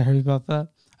 Yeah, I heard about that.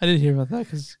 I did hear about that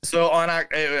because so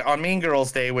on Mean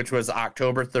Girls Day, which was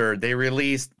October 3rd, they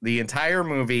released the entire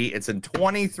movie. It's in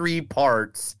 23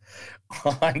 parts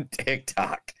on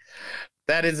TikTok.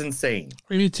 That is insane.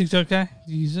 Are you a TikTok guy?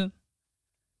 Do you use it?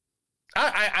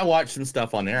 I watch some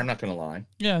stuff on there. I'm not gonna lie.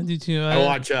 Yeah, I do too. I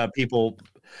watch people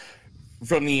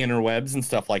from the interwebs and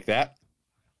stuff like that.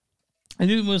 I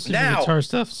do mostly for guitar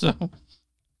stuff. So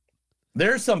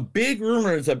there's some big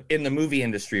rumors in the movie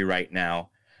industry right now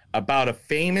about a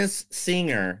famous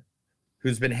singer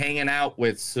who's been hanging out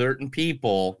with certain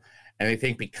people, and they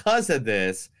think because of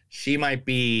this, she might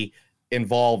be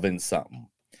involved in something.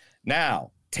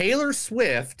 Now, Taylor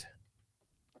Swift,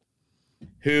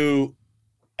 who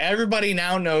everybody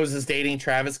now knows is dating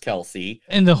Travis Kelce.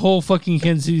 And the whole fucking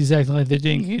Kansas City is acting like they're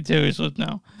dating Taylor Swift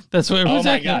now. That's what everyone's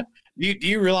acting. God. Do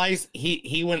you realize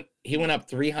he went up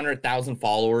 300,000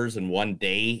 followers in one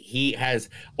day? He has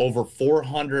over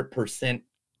 400%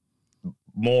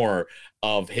 more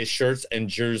of his shirts and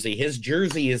jersey. His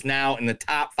jersey is now in the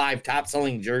top 5 top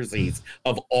selling jerseys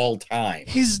of all time.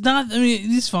 He's not. I mean,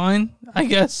 he's fine, I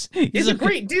guess. He's a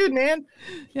great dude, man.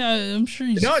 Yeah, I'm sure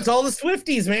he's. No, it's all the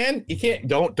Swifties, man. You can't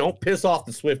don't piss off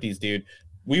the Swifties, dude.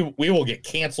 We will get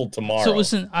canceled tomorrow. So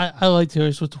listen, I like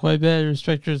Taylor Swift quite a bit. I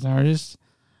respect her as an artist.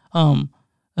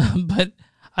 But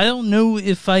I don't know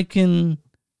if I can.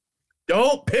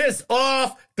 Don't piss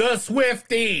off the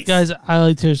Swifties. Guys, I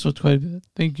like Taylor Swift quite a bit.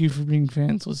 Thank you for being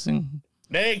fans listening.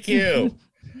 Thank you.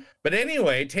 But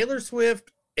anyway, Taylor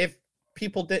Swift, if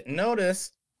people didn't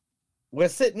notice,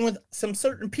 was sitting with some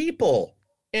certain people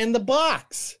in the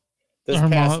box. this Her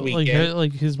past mom, weekend.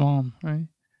 like his mom, right?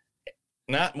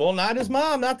 Not his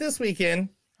mom, not this weekend.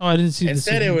 Oh, I didn't see this.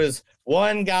 Instead, it was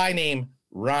one guy named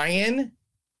Ryan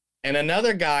and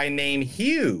another guy named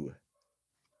Hugh.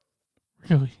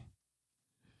 Really?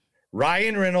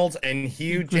 Ryan Reynolds and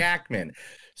Hugh Jackman.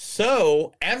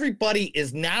 So everybody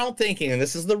is now thinking, and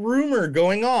this is the rumor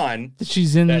going on,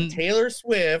 she's in that Taylor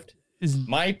Swift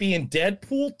might be in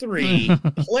Deadpool 3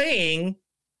 playing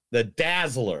the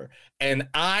Dazzler. And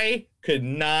I could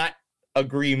not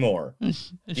agree more. Do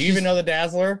you even know the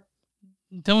Dazzler?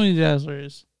 Tell me who the Dazzler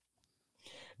is.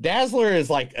 Dazzler is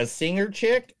like a singer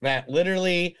chick that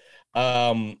literally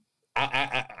I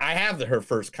have her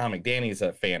first comic. Danny's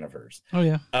a fan of hers. Oh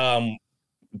yeah.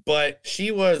 But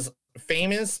she was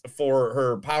famous for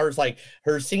her powers. Like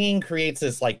her singing creates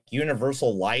this like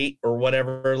universal light or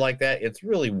whatever like that. It's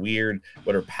really weird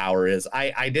what her power is.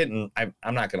 I'm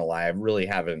not gonna lie, I really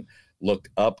haven't looked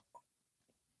up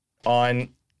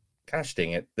on, gosh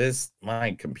dang it,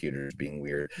 my computer is being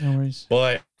weird. No worries.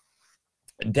 But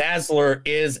Dazzler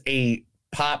is a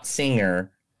pop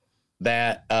singer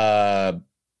that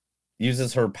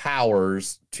uses her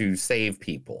powers to save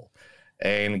people.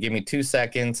 And give me 2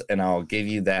 seconds and I'll give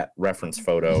you that reference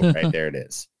photo. Right there it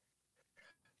is.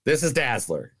 This is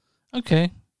Dazzler.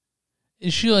 Okay.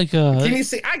 Is she like a... Can you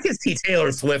see? I can see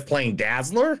Taylor Swift playing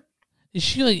Dazzler. Is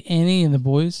she like Annie and the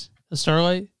Boys? The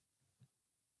Starlight?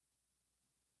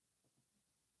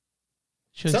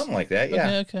 Something like that,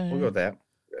 yeah. Okay. We'll go with that.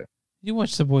 You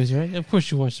watch The Boys, right? Of course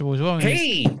you watch The Boys. Well,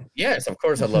 Hey! Yes, of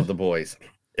course I love The Boys.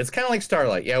 It's kind of like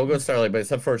Starlight. Yeah, we'll go with Starlight, but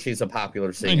except for she's a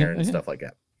popular singer and stuff like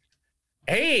that.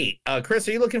 Hey, Chris,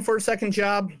 are you looking for a second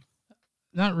job?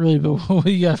 Not really, but what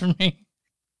do you got for me?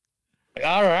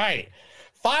 All right.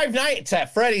 Five Nights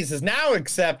at Freddy's is now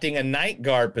accepting a night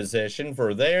guard position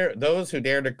for those who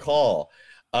dare to call.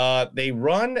 They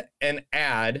run an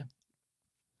ad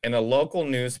in a local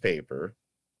newspaper.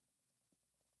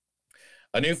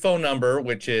 A new phone number,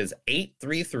 which is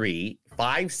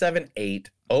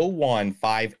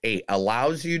 833-578-0158,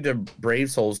 allows you to brave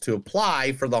souls to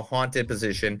apply for the haunted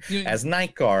position as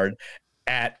night guard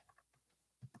at...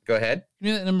 Go ahead.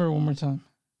 Give me that number one more time.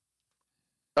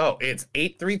 Oh, it's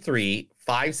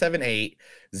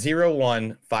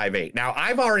 833-578-0158. Now,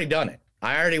 I've already done it.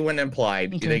 I already went and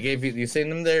applied. Okay. They gave you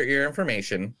send them your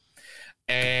information,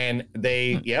 and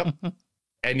they, yep.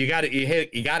 And you got to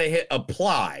hit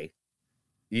apply.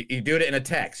 You do it in a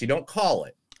text. You don't call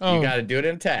it. Oh. You got to do it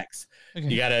in text. Okay.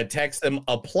 You got to text them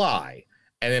apply,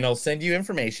 and then they'll send you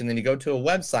information. Then you go to a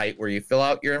website where you fill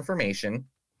out your information,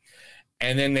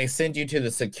 and then they send you to the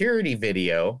security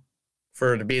video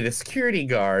to be the security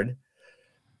guard.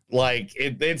 Like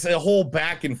it's a whole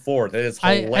back and forth. It is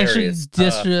hilarious. I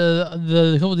actually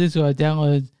a couple days ago I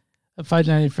downloaded a Five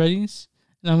Nights at Freddy's,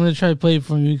 and I'm gonna try to play it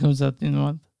for when it comes out at the end of the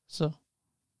month. So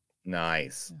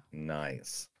nice.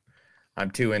 I'm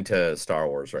too into Star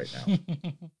Wars right now.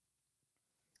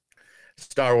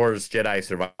 Star Wars Jedi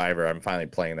Survivor. I'm finally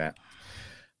playing that.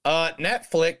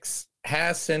 Netflix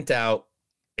has sent out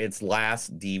its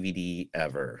last DVD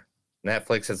ever.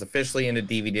 Netflix has officially ended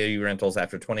DVD rentals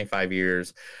after 25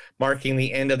 years, marking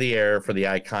the end of the era for the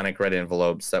iconic red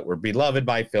envelopes that were beloved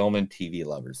by film and TV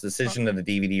lovers. The decision of the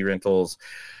DVD rentals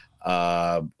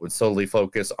would solely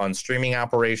focus on streaming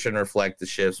operation, reflect the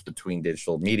shifts between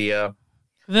digital media.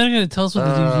 Are they not going to tell us what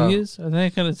the DVD is? Are they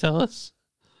not going to tell us?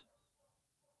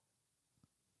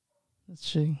 Let's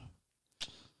see.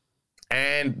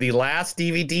 And the last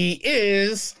DVD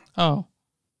is... Oh.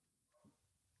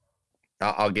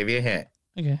 I'll give you a hint.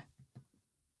 Okay.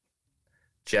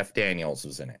 Jeff Daniels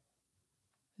was in it.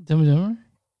 Dumb and Dumber?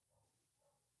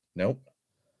 Nope.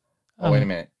 Oh, wait a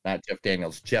minute. Not Jeff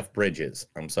Daniels. Jeff Bridges.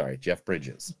 I'm sorry. Jeff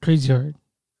Bridges. Crazy Hard.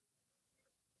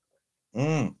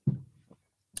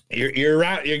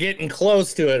 You're getting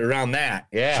close to it around that.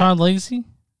 Yeah. Tron Legacy?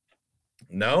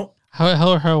 No. Hell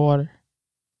or High Water?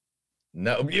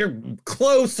 No. You're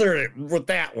closer with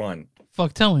that one.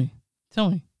 Fuck, tell me.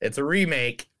 It's a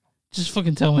remake. Just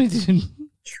fucking tell me, dude.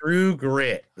 True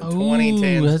Grit. The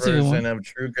 2010 version of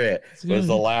True Grit was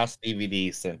the one. last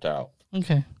DVD sent out.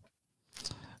 Okay.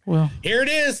 Well. Here it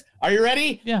is. Are you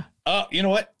ready? Yeah. You know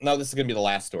what? No, this is going to be the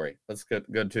last story. Let's go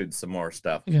to some more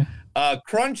stuff. Okay.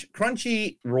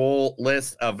 Crunchyroll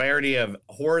lists a variety of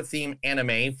horror-themed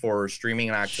anime for streaming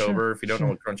in October. If you don't know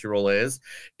what Crunchyroll is,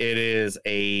 it is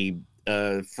a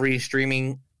free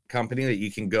streaming company that you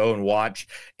can go and watch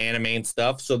anime and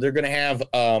stuff. So they're going to have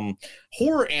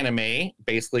horror anime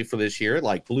basically for this year,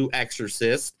 like Blue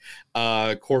Exorcist,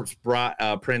 Corpse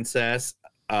Princess,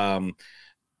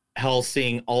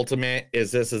 Hellsing Ultimate.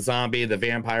 Is this a zombie? The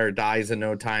vampire dies in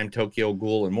no time. Tokyo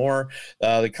Ghoul and more.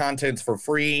 The content's for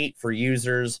free for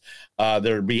users.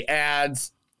 There'll be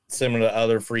ads similar to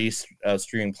other free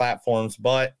streaming platforms.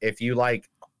 But if you like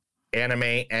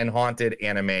anime and haunted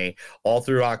anime all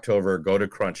through October, go to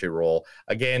Crunchyroll.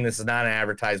 Again, this is not an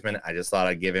advertisement. I just thought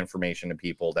I'd give information to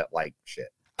people that like shit.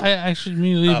 I actually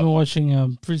immediately been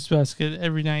watching Fruits Basket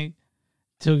every night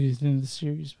till you get into the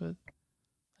series, but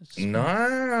that's just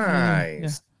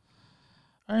nice.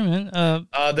 All right, man.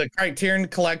 The Criterion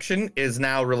Collection is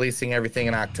now releasing everything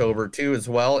in October too, as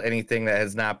well. Anything that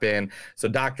has not been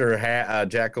Dr.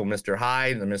 Jekyll, Mr.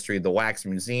 Hyde, The Mystery of the Wax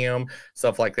Museum,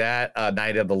 stuff like that.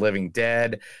 Night of the Living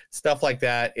Dead, stuff like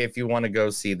that. If you want to go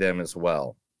see them as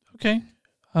well. Okay.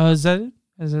 Is that it?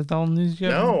 Is that all the news you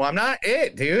got? No, I'm not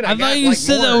it, dude. I thought you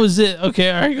said that was it.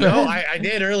 Okay, all right. Go ahead. I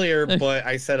did earlier, but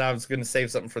I said I was going to save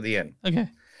something for the end. Okay.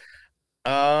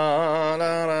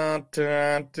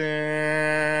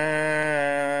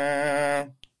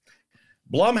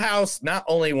 Blumhouse not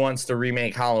only wants to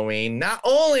remake Halloween, not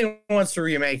only wants to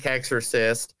remake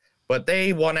Exorcist, but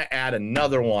they want to add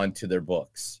another one to their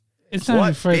books. It's not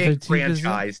what Friday big 13th,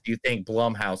 franchise do you think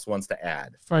Blumhouse wants to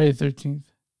add? Friday the 13th.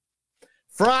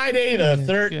 Friday the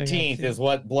 13th is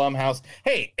what Blumhouse.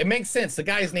 Hey, it makes sense. The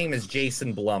guy's name is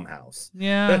Jason Blumhouse.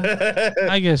 Yeah,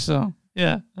 I guess so.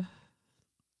 Yeah.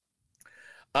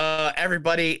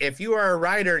 Everybody, if you are a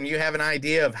writer and you have an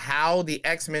idea of how the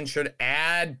X-Men should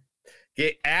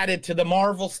get added to the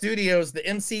Marvel Studios, the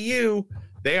MCU,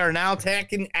 they are now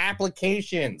taking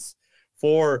applications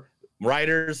for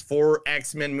writers for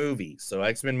X-Men movies. So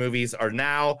X-Men movies are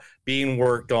now being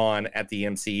worked on at the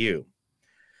MCU.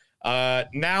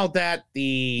 Now that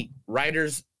the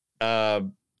writers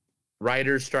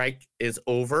strike is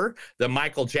over, the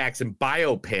Michael Jackson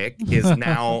biopic is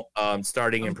now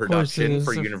starting in production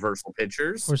for Universal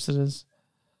Pictures. Of course it is.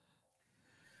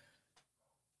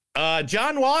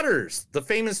 John Waters, the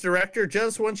famous director,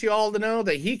 just wants you all to know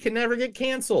that he can never get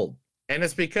canceled. And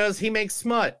it's because he makes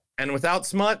smut. And without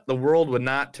smut, the world would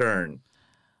not turn.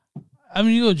 I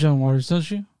mean, you go John Waters, don't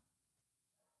you?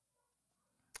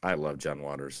 I love John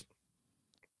Waters.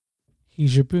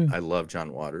 He's your boo. I love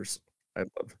John Waters. I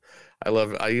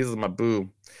use my boo.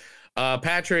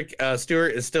 Patrick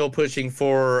Stewart is still pushing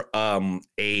for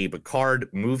a Picard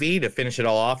movie to finish it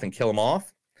all off and kill him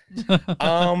off.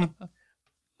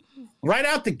 Right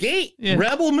out the gate,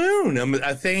 Rebel Moon,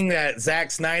 a thing that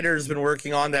Zack Snyder's been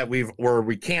working on that we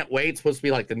can't wait. It's supposed to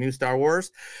be like the new Star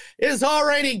Wars, is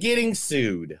already getting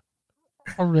sued.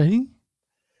 Already?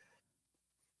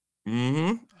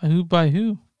 Mm-hmm. Who by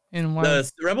who? And why? The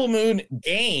Rebel Moon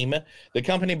game, the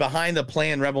company behind the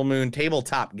planned Rebel Moon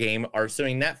tabletop game, are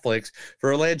suing Netflix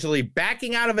for allegedly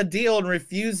backing out of a deal and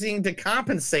refusing to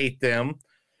compensate them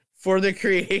for the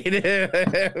creative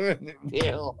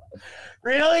deal.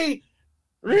 Really?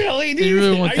 Really, dude?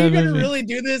 Really are you going to really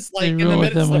do this? Like, in the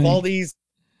midst of all these?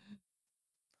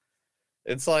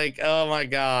 It's like, oh my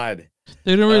God.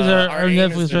 The numbers our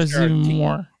Netflix prices even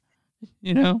more.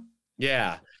 You know?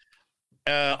 Yeah.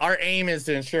 Our aim is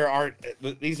to ensure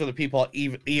these are the people at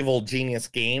Evil Genius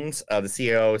Games. The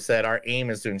CEO said our aim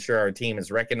is to ensure our team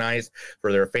is recognized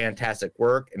for their fantastic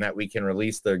work and that we can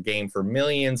release their game for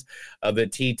millions of the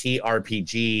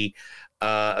TTRPG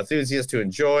enthusiasts to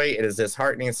enjoy. It is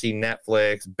disheartening to see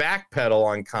Netflix backpedal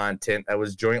on content that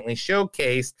was jointly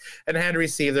showcased and had to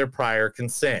receive their prior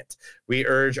consent. We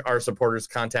urge our supporters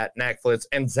to contact Netflix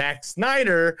and Zack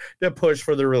Snyder to push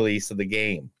for the release of the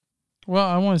game. Well,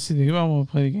 I want to see the game. I want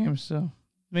to play the game, so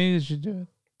maybe they should do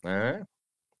it. All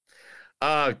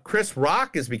right. Chris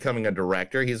Rock is becoming a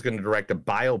director. He's going to direct a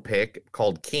biopic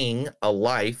called King, A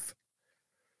Life.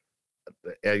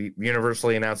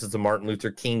 Universally announced it's a Martin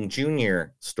Luther King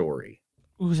Jr. story.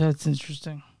 Ooh, that's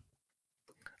interesting.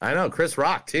 I know, Chris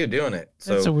Rock, too, doing it.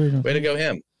 So, that's a weird one. Way to go,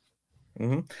 him.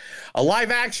 Mm-hmm. A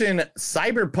live-action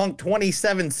Cyberpunk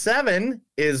 2077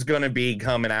 is going to be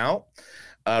coming out.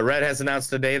 Red has announced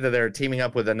today that they're teaming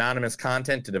up with Anonymous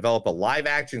Content to develop a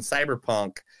live-action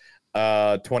Cyberpunk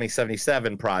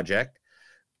 2077 project.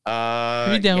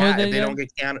 Are you down with that? If they don't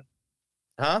get counted,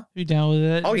 huh? Are you down with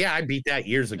that? Oh yeah, I beat that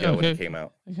years ago when it came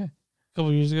out. Okay, a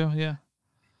couple years ago, yeah.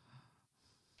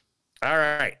 All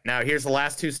right, now here's the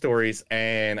last two stories,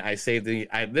 and I saved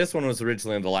this one was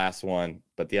originally the last one,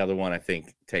 but the other one I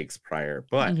think takes prior.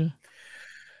 But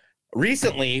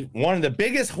recently, one of the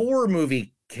biggest horror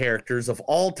movie characters of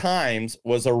all times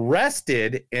was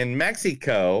arrested in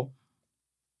Mexico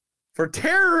for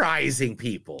terrorizing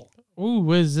people. Ooh,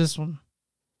 what is this one?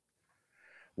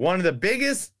 One of the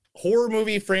biggest horror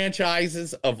movie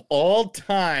franchises of all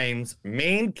times,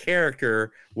 main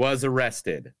character was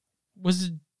arrested.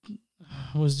 Was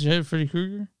it Freddy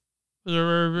Krueger?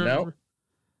 No.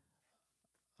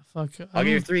 Fuck. I'll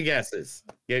give you 3 guesses.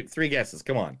 Get 3 guesses.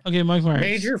 Come on. Okay, Mike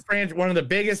Myers. One of the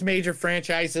biggest major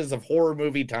franchises of horror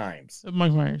movie times.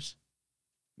 Mike Myers.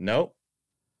 Nope.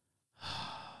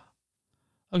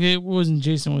 Okay, it wasn't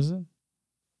Jason, was it?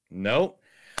 Nope.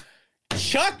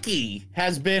 Chucky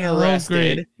has been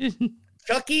arrested.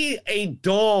 Chucky, a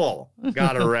doll,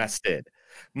 got arrested.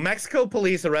 Mexico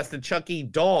police arrested Chucky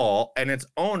doll and its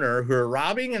owner, who are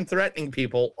robbing and threatening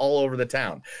people all over the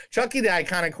town. Chucky, the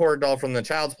iconic horror doll from the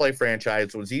Child's Play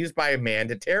franchise, was used by a man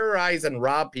to terrorize and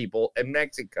rob people in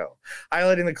Mexico,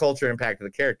 highlighting the culture impact of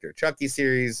the character. Chucky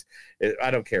series,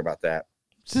 I don't care about that.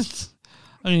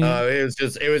 I mean, it was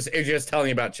just telling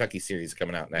you about Chucky series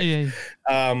coming out next. Yeah.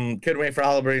 Couldn't wait for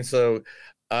Halloween. So,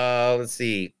 let's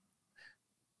see.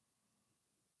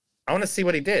 I want to see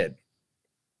what he did.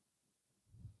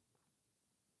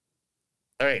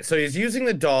 All right, so he's using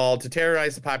the doll to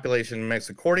terrorize the population in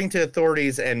Mexico. According to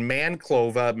authorities in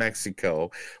Monclova,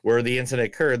 Mexico, where the incident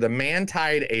occurred, the man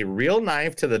tied a real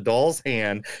knife to the doll's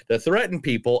hand to threaten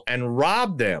people and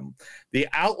rob them. The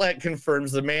outlet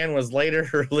confirms the man was later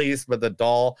released, but the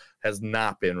doll has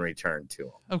not been returned to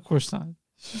him. Of course not.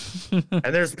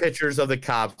 And there's pictures of the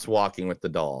cops walking with the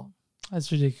doll.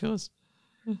 That's ridiculous.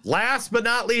 Last but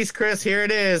not least, Chris, here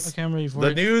it is. Okay, I'm ready for the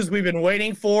it. news we've been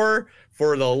waiting for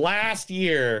the last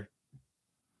year.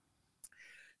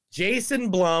 Jason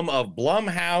Blum of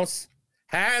Blumhouse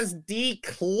has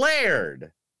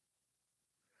declared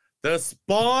the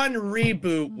Spawn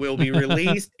reboot will be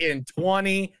released in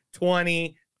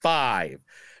 2025.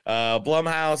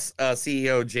 Blumhouse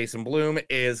CEO Jason Blum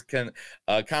is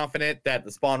confident that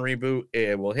the Spawn reboot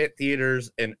will hit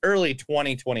theaters in early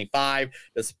 2025,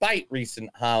 despite recent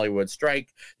Hollywood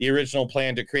strike. The original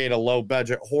plan to create a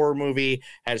low-budget horror movie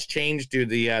has changed due to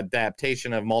the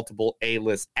adaptation of multiple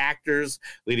A-list actors,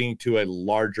 leading to a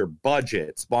larger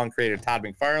budget. Spawn creator Todd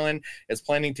McFarlane is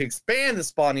planning to expand the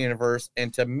Spawn universe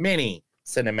into many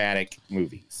cinematic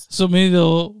movies. So maybe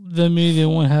they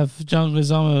won't have John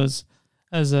Leguizamo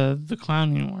as the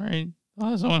clown anymore, right? I'll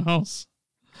have someone else.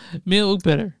 Maybe it'll look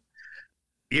better.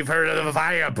 You've heard of the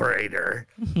vibrator.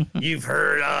 You've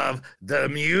heard of the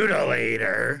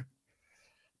mutilator.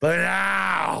 But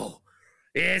now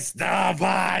it's the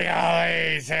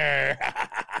violator.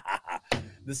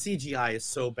 The CGI is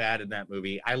so bad in that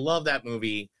movie. I love that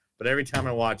movie, but every time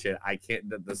I watch it, I can't.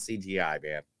 The CGI,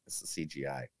 man. It's the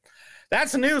CGI.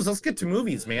 That's the news. Let's get to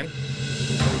movies, man.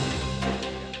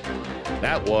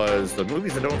 That was the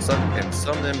movies that don't suck and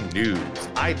some of them news.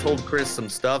 I told Chris some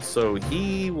stuff, so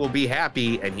he will be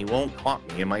happy and he won't haunt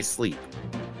me in my sleep.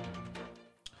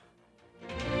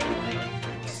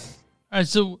 All right,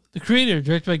 so The Creator,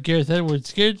 directed by Gareth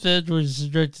Edwards. Gareth Edwards has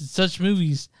directed such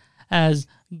movies as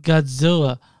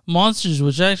Godzilla, Monsters,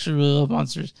 which I actually really love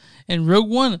Monsters, and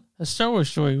Rogue One, a Star Wars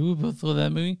story. We both love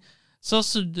that movie. It's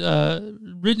also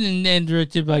written and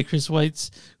directed by Chris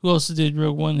Weitz, who also did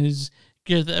Rogue One, who's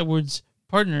Gareth Edwards'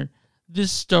 partner.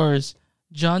 This stars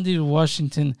John David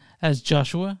Washington as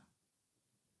Joshua.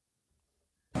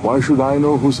 Why should I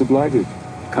know who supplied it?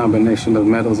 Combination of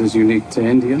metals is unique to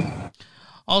India.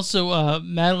 Also,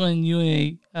 Madeline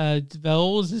Yue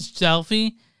Vowles as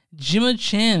Alfie. Gemma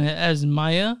Chan as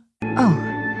Maya.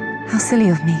 Oh, how silly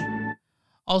of me.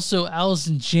 Also,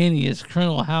 Allison Janney as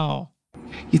Colonel Howell.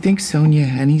 You think Sonia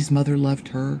Henny's mother loved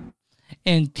her?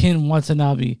 And Ken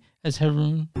Watanabe as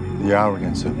Haroon. The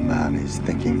arrogance of man is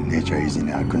thinking nature is in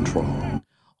our control.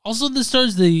 Also, this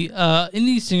stars the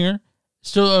indie singer,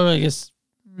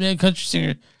 country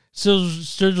singer,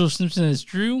 Sturgill Simpson as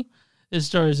Drew. It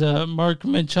stars Mark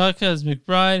Menchaca as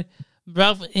McBride,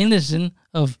 Ralph Anderson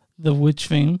of The Witch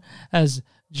fame as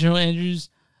General Andrews,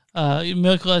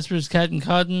 Michael Esper as Captain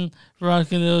Cotton,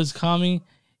 Veronica Neal as Kami,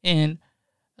 and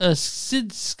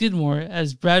Sid Skidmore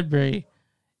as Bradbury.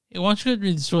 Why don't you go ahead and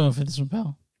read the story for this one,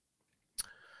 pal?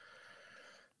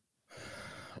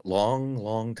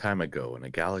 Long time ago in a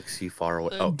galaxy far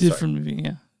away. Different movie,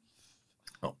 yeah.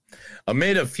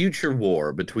 Amid a future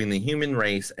war between the human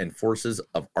race and forces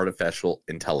of artificial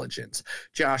intelligence,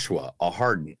 Joshua, a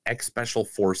hardened ex-special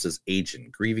forces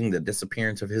agent grieving the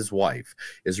disappearance of his wife,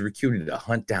 is recruited to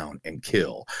hunt down and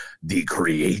kill the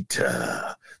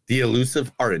Creator, the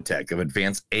elusive architect of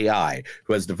advanced AI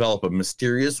who has developed a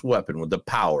mysterious weapon with the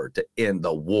power to end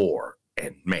the war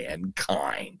and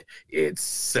mankind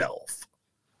itself.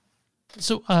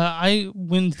 So I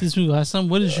went to this movie last time.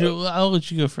 What is your? I'll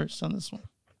let you go first on this one.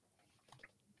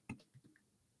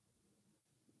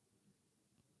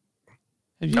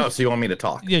 So you want me to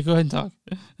talk? Yeah, go ahead and talk.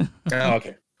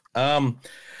 Okay.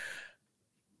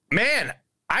 Man,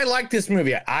 I like this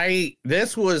movie.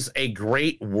 This was a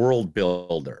great world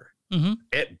builder. Mm-hmm.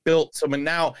 It built some, and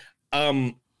now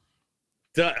I'm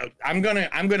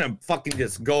gonna fucking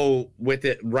just go with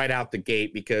it right out the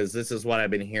gate, because this is what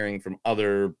I've been hearing from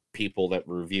other people that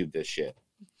reviewed this shit.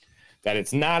 That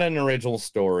it's not an original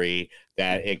story,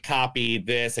 that it copied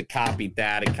this, it copied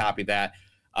that, it copied that.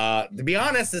 To be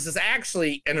honest, this is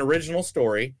actually an original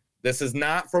story. This is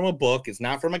not from a book. It's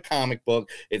not from a comic book.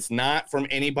 It's not from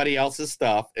anybody else's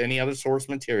stuff, any other source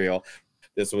material.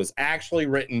 This was actually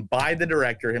written by the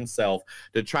director himself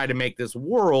to try to make this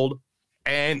world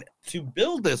and to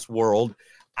build this world.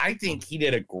 I think he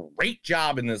did a great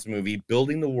job in this movie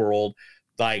building the world.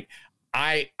 Like,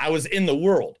 I was in the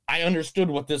world. I understood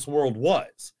what this world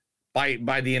was by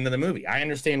the end of the movie. I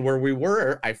understand where we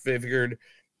were. I figured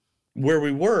where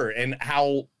we were and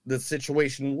how the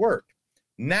situation worked.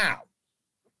 Now,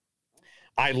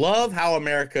 I love how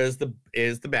America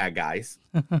is the bad guys,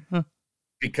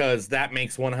 because that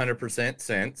makes 100%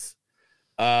 sense.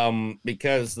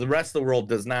 Because the rest of the world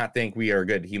does not think we are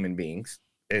good human beings.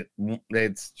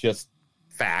 It's just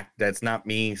fact. That's not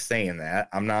me saying that.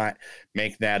 I'm not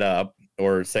making that up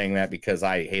or saying that because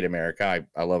I hate America.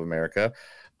 I love America.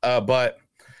 But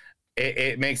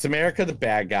it makes America the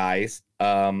bad guys.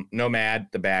 Nomad,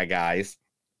 the bad guys.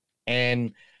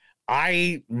 And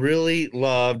I really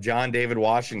love John David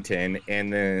Washington in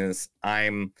this.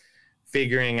 I'm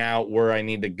figuring out where I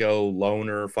need to go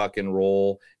loner fucking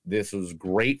role. This was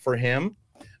great for him.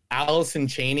 Allison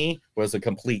Chaney was a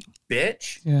complete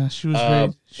bitch. Yeah, she was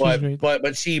great. She was great.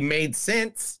 But she made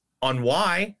sense on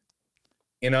why,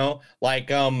 like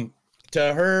to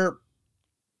her,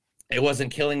 it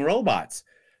wasn't killing robots.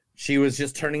 She was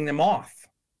just turning them off.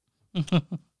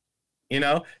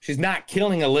 She's not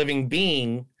killing a living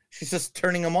being. She's just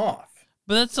turning them off.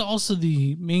 But that's also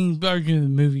the main argument of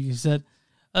the movie, is that,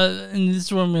 and this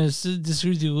is where I'm going to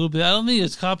disagree with you a little bit. I don't think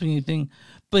it's copying anything,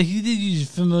 but he did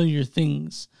use familiar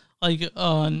things. Like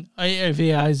on if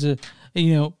AI is at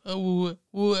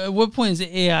what point is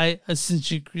AI a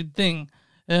sentient thing?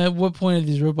 At what point are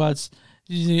these robots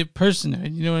using a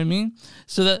personhood? You know what I mean?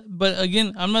 So that, but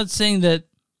again, I'm not saying The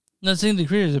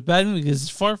Creator is a bad movie, because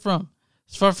it's far from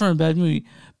a bad movie.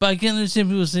 But I can't understand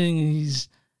people saying he's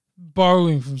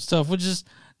borrowing from stuff, which is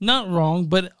not wrong,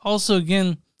 but also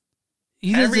again,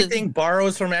 everything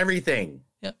borrows from everything.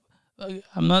 Yeah,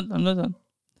 I'm not done.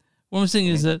 What I'm saying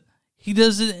is that he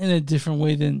does it in a different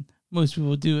way than most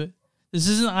people do it. This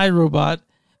isn't iRobot.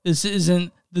 This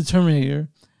isn't the Terminator.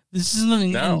 This is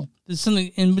something. There's something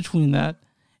in between that,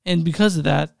 and because of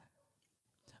that,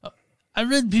 I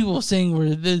read people saying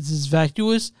where this is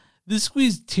vacuous. This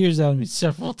squeezed tears out of me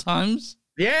several times.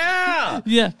 Yeah.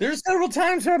 Yeah. There's several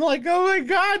times where I'm like, oh my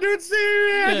God, don't see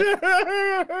it.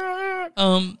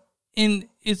 Yeah. And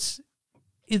it's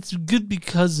good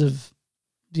because of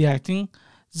the acting.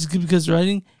 It's good because of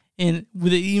writing. And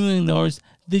with the $80 million,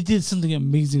 they did something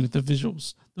amazing with the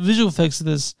visuals. The visual effects of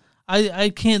this,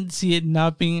 I can't see it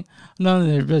not being none of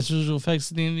their best visual effects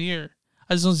at the end of the year.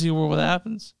 I just don't see a world where that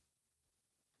happens.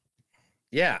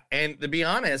 Yeah. And to be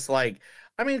honest,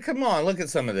 come on, look at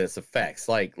some of this effects.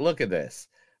 Like, look at this.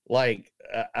 Like,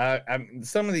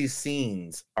 some of these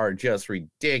scenes are just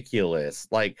ridiculous.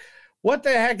 Like, what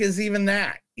the heck is even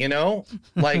that?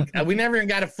 Like, we never even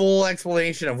got a full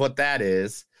explanation of what that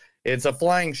is. It's a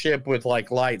flying ship with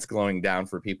lights glowing down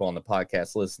for people on the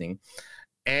podcast listening.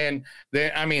 And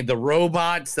the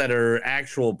robots that are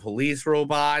actual police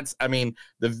robots. The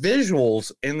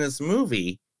visuals in this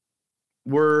movie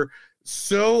were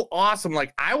so awesome.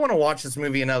 Like, I want to watch this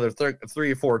movie another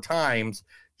 3 or 4 times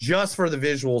just for the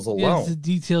visuals alone. Yeah, the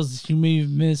details that you may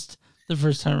have missed the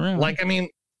first time around.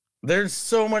 There's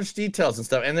so much details and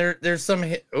stuff, and there's some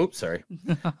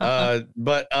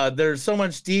but there's so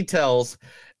much details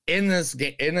in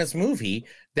this movie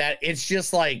that it's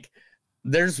just like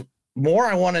there's more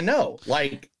I want to know.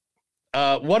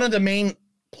 One of the main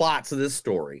plots of this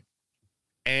story,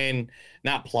 and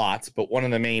not plots, but one of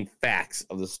the main facts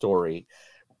of the story,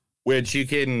 which you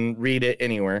can read it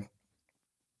anywhere,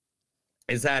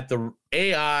 is that the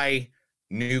AI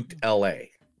nuked LA.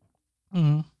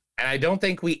 Mm-hmm. And I don't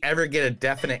think we ever get a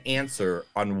definite answer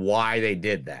on why they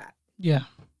did that. Yeah.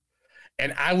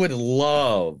 And I would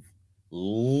love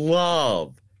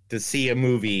to see a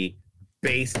movie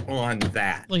based on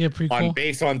that. Like a prequel?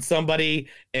 Based on somebody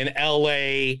in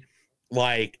LA,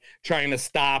 trying to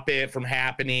stop it from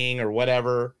happening or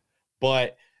whatever.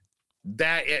 But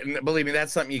believe me,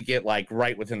 that's something you get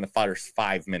right within the first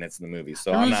 5 minutes of the movie.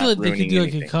 So I really I'm feel not like they could do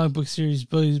anything. a comic book series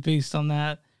based on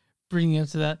that bringing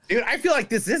us to that. Dude, I feel like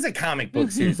this is a comic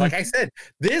book series. Like I said,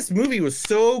 this movie was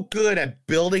so good at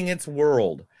building its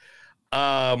world.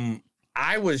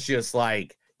 I was just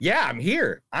like, yeah, I'm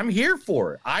here. I'm here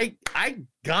for it. I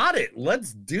got it.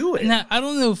 Let's do it. Now, I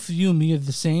don't know if you and me are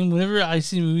the same. Whenever I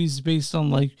see movies based on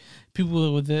like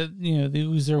people with it, they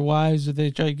lose their wives or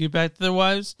they try to get back to their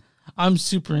wives, I'm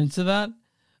super into that.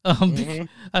 I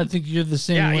think you're the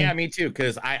same way. Yeah, me too.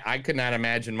 Because I could not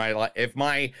imagine my life if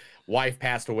my wife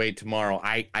passed away tomorrow.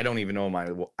 I don't even know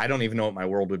what my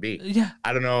world would be. Yeah,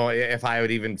 I don't know if I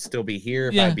would even still be here,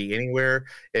 if Yeah. I'd be anywhere,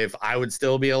 if I would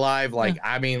still be alive. Like,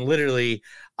 I mean, literally,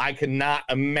 I could not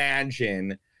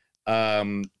imagine.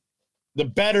 The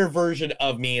better version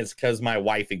of me is because my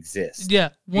wife exists. Yeah,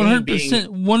 100%,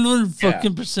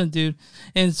 100% dude.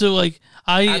 And so like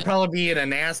I'd probably be in a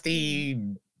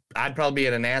nasty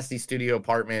studio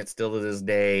apartment still to this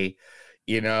day.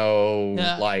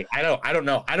 Like I don't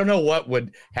know what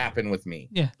would happen with me.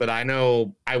 Yeah. But I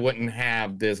know I wouldn't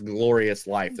have this glorious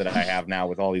life that I have now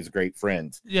with all these great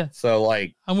friends. Yeah. So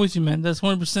like I'm with you, man. That's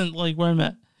 100% like where I'm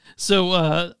at. So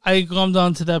I glommed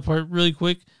on to that part really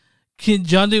quick.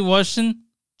 John D. Washington,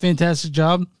 fantastic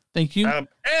job. Thank you.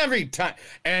 Every time,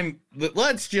 and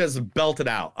let's just belt it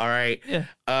out. All right. Yeah.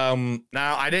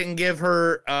 Now I didn't give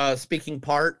her a speaking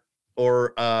part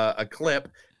or a clip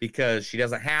because she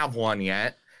doesn't have one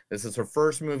yet. This is her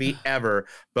first movie ever.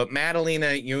 But Madalena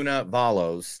Yuna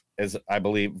Valos is, I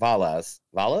believe, Valas.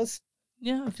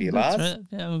 Yeah, I think that's right.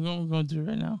 Yeah, we're going to do it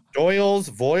right now.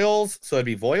 Voiles. So it'd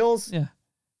be Voiles. Yeah.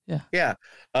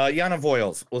 Yana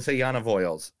Voiles. We'll say Yana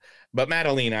Voiles. But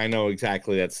Madeleine, I know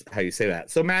exactly that's how you say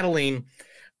that. So Madeleine,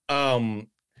 100%,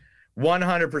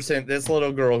 this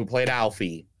little girl who played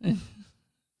Alfie.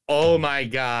 Oh my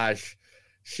gosh.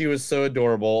 She was so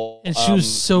adorable. And she was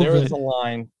so there good.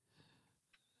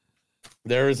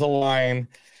 There is a line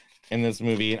in this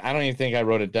movie. I don't even think I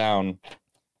wrote it down.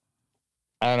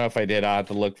 I don't know if I did. I'll have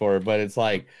to look for it. But it's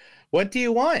like, what do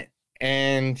you want?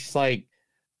 And she's like,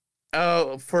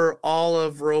 oh, for all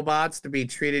of robots to be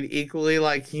treated equally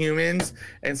like humans.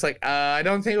 And it's like, I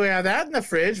don't think we have that in the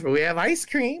fridge, but we have ice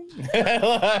cream.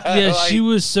 Yeah, she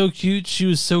was so cute. She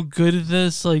was so good at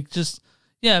this. Like, just,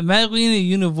 Madalena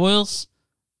Yuna Voiles,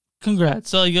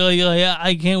 congrats. I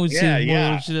can't wait to see more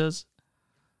of what she does.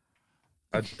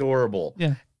 Adorable.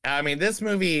 Yeah. I mean, this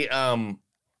movie, I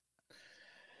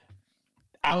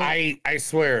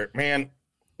swear, man,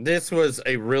 this was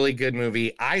a really good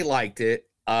movie. I liked it.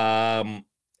 And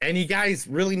you guys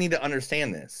really need to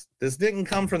understand this. This didn't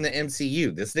come from the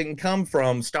MCU. This didn't come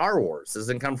from Star Wars. This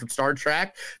didn't come from Star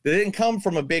Trek. This didn't come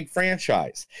from a big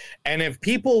franchise. And if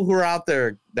people who are out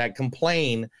there that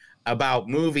complain about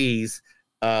movies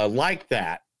like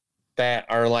that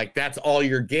are like, that's all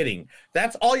you're getting.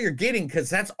 That's all you're getting because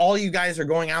that's all you guys are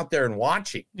going out there and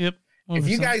watching. Yep. 100%. If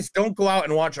you guys don't go out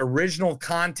and watch original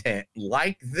content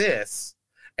like this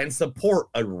and support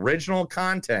original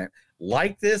content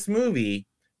like this movie,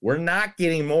 we're not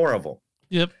getting more of them.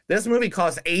 Yep. This movie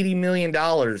cost $80 million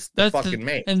to fucking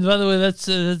make. And by the way,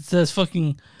 that's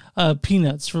fucking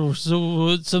peanuts for what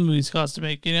some movies cost to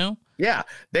make. Yeah,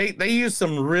 they used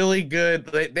some really good.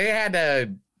 They had a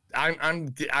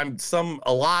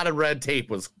lot of red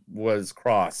tape was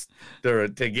crossed to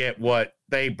get what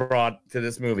they brought to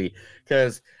this movie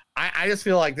because. I just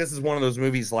feel like this is one of those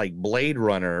movies like Blade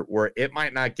Runner where it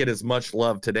might not get as much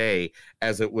love today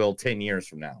as it will 10 years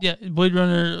from now. Yeah, Blade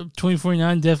Runner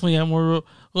 2049 definitely got more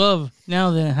love now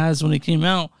than it has when it came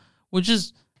out, which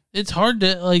is, it's hard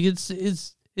to, like, it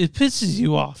pisses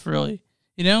you off, really,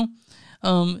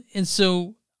 And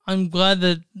so I'm glad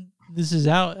that this is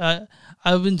out.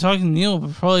 I've been talking to Neil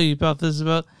probably about this,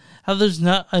 about how there's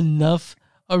not enough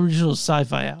original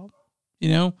sci-fi out,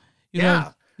 And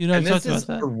this is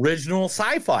original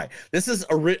sci-fi. This is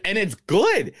and it's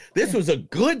good. This was a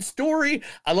good story.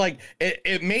 I like it.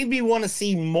 It made me want to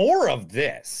see more of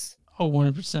this. Oh,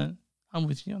 100%. I'm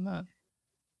with you on that.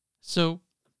 So,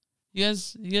 you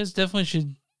guys definitely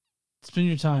should spend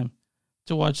your time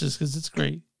to watch this because it's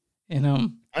great. And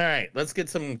all right, let's get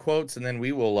some quotes and then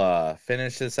we will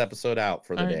finish this episode out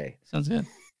for the day. Sounds good.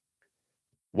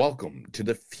 Welcome to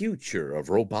the future of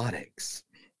robotics.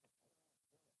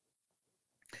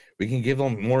 We can give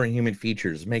them more human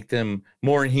features, make them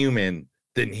more human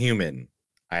than human.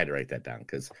 I had to write that down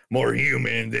because more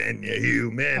human than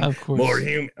human. Of course. More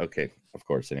human. Okay, of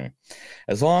course. Anyway,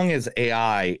 as long as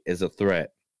AI is a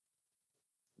threat,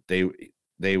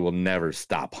 they will never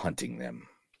stop hunting them.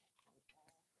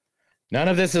 None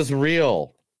of this is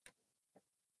real.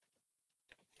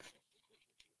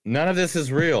 None of this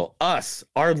is real. Us,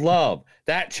 our love,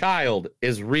 that child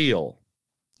is real.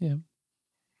 Yeah.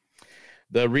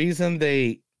 The reason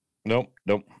they nope.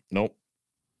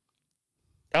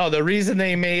 Oh, the reason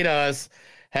they made us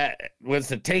was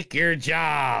to take your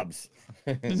jobs.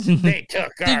 They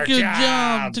took our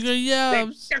jobs. Took our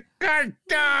jobs. They took our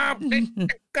jobs. They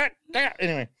took our...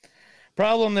 Anyway,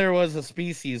 problem there was a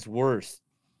species worse.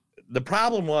 The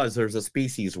problem was there's a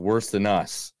species worse than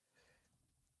us.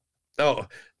 Oh,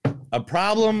 a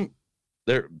problem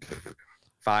there.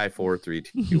 5, 4, 3,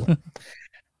 2, 1.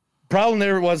 Problem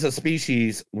there was a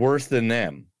species worse than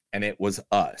them, and it was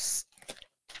us.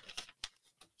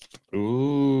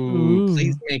 Ooh,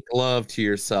 please make love to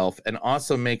yourself and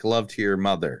also make love to your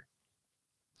mother.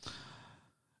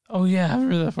 Oh, yeah, I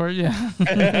remember that part, yeah.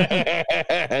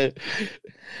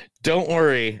 Don't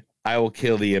worry, I will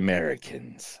kill the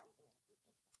Americans.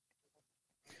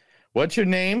 What's your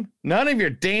name? None of your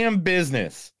damn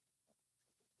business.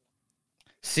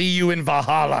 See you in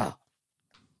Valhalla.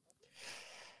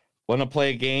 Want to play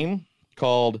a game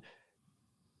called...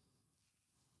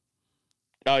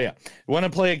 Oh, yeah. Want to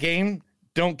play a game?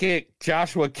 Don't get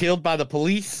Joshua killed by the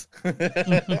police?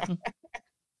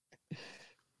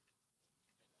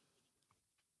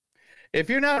 If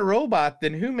you're not a robot,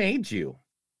 then who made you?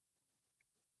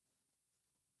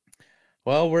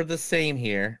 Well, we're the same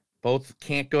here. Both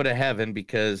can't go to heaven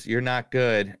because you're not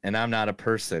good and I'm not a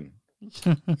person.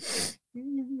 That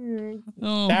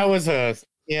was a...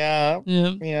 Yeah.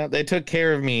 They took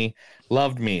care of me,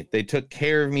 loved me. They took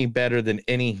care of me better than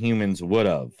any humans would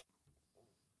have.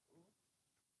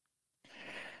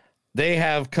 They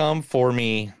have come for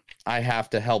me. I have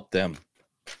to help them.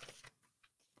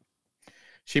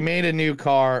 She made a new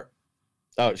car.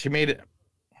 Oh, she made it.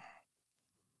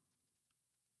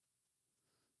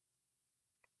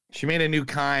 She made a new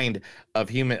kind of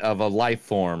a life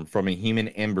form from a human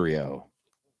embryo.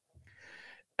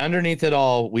 Underneath it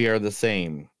all, we are the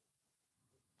same.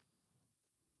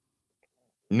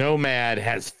 Nomad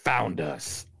has found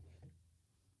us.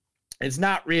 It's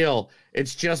not real.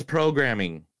 It's just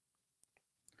programming.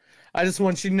 I just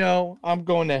want you to know I'm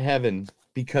going to heaven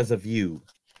because of you.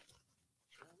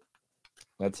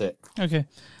 That's it. Okay.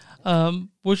 What's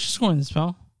your score in this,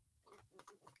 pal?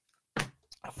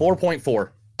 4.4.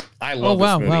 I love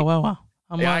this movie. Wow.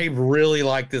 I really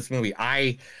like this movie.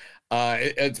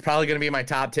 It's probably going to be in my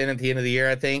top 10 at the end of the year,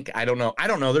 I think. I don't know.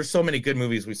 There's so many good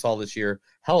movies we saw this year.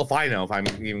 Hell if I know if I'm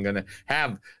even going to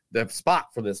have the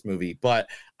spot for this movie. But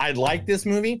I like this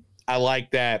movie. I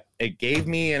like that it gave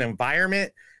me an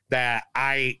environment that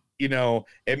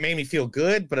it made me feel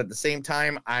good. But at the same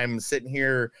time, I'm sitting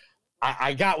here.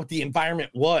 I got what the environment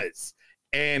was.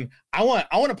 And I want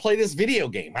to play this video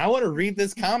game. I want to read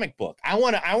this comic book. I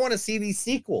want to see these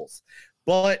sequels.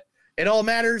 But it all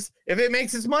matters if it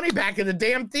makes its money back in the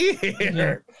damn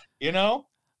theater. Yeah.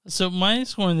 So my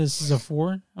score on this is a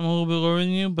 4. I'm a little bit lower than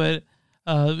you, but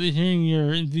hearing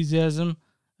your enthusiasm,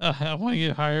 I want to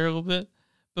get higher a little bit.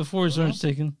 But 4 is what I'm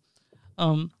taking.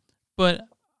 But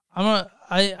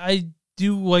I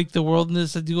do like the world in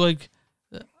this. I do like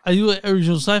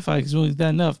original sci-fi because we don't get that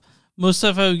enough. Most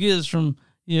sci-fi we get is from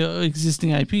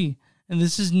existing IP, and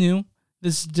this is new.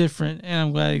 This is different, and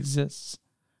I'm glad it exists.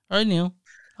 All right, Neil.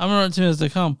 I'm on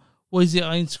RottenTomatoes.com. What is the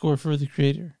audience score for The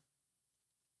Creator?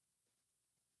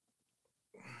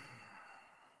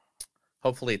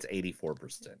 Hopefully it's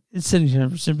 84%. It's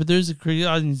 77%, but there's a creator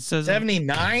audience that says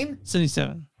 79?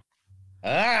 77.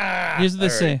 Ah! Here's what they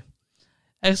say.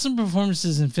 Excellent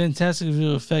performances and fantastic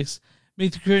visual effects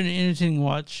make The Creator an entertaining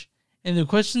watch, and the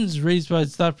questions raised by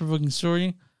its thought-provoking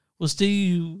story will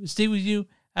stay with you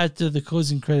after the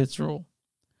closing credits roll.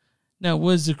 Now,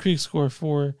 what is the critic score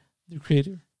for The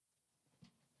Creator?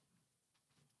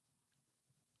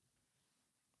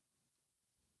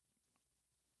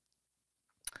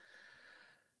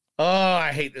 Oh,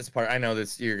 I hate this part. I know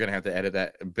this. You're gonna have to edit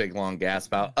that big long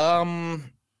gasp out. God,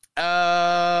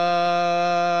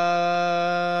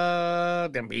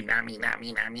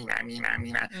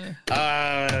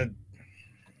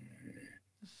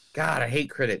 I hate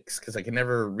critics because I can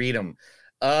never read them.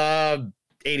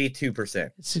 82%.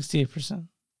 68%.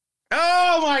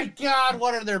 Oh my God!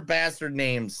 What are their bastard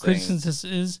names? Critic consensus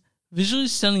is visually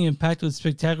stunning and packed with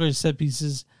spectacular set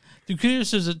pieces. The Creator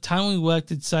serves a timely,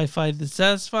 well-acted sci-fi that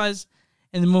satisfies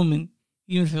in the moment,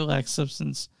 even if it lacks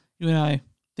substance. You and I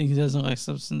think it doesn't lack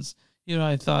substance. You and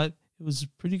I thought it was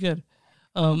pretty good.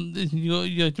 You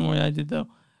liked it more than I did, though.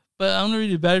 But I'm going to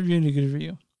read a bad review and a good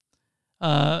review.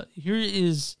 Here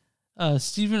is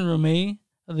Stephen Romay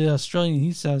of The Australian.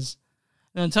 He says,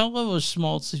 "Now, on top level of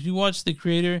schmaltz, if you watch The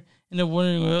Creator and end up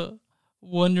wondering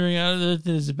what it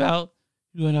is about,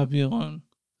 you will not be alone."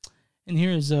 And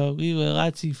here is Leela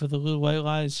Lati for The Little White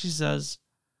Lies. She says,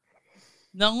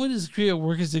 Not only does the creator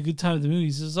work as a good time of the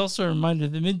movies, it's also a reminder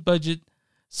that mid-budget,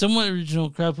 somewhat original,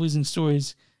 crowd-pleasing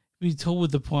stories can be told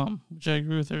with aplomb, which I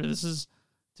agree with her. This is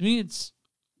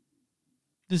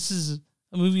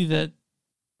a movie that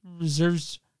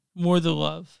reserves more the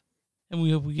love, and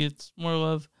we hope we get more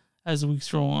love as the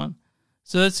weeks roll on.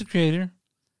 So that's the creator.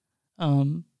 Yeah,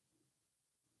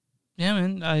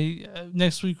 man.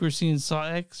 Next week we're seeing Saw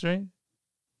X, right?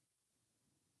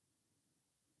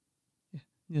 Yeah,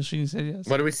 Neil Sheehan said yes.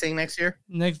 What are we seeing next year?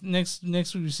 Next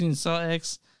week we're seeing Saw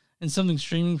X and something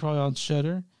streaming probably on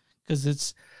Shudder because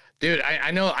it's. Dude,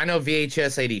 I know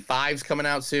VHS 85's coming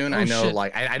out soon. Oh, I know, shit.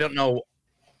 like, I don't know.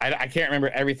 I can't remember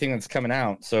everything that's coming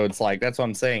out. So it's like, that's what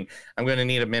I'm saying. I'm going to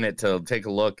need a minute to take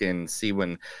a look and see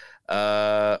when.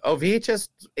 VHS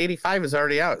 85 is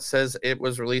already out. It says it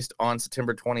was released on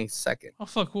September 22nd. Oh,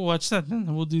 fuck. We'll watch that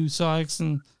then. We'll do Saw X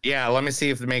and. Yeah, let me see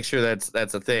if to make sure that's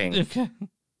a thing. Okay.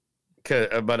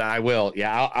 But I will.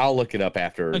 Yeah, I'll look it up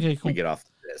after Okay, cool. we get off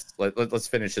this. Let's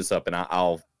finish this up and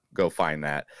I'll go find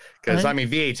that. Because, Right. I mean,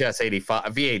 VHS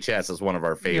 85, VHS is one of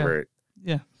our favorite.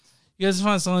 Yeah. You guys can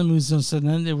find us on Movies Don't Suck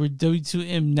None. We're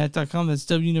W2Mnet.com. That's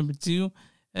W number 2.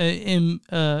 M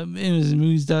is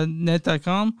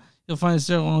movies.net.com. You'll find us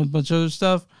there along with a bunch of other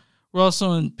stuff. We're also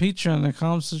on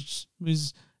Patreon.com. So it's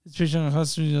Patreon.com.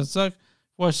 So Movies Don't Suck.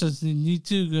 Watch us on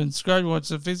YouTube. Go and subscribe. Watch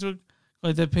us on Facebook.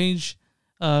 Like that page.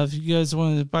 If you guys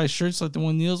want to buy shirts like the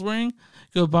one Neil's wearing,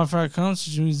 go to bonfire.com.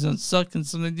 Search Movies Don't Suck and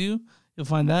something to do. You'll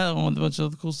find that along with a bunch of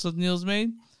other cool stuff Neil's made.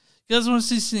 If you guys want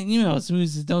to send an email, it's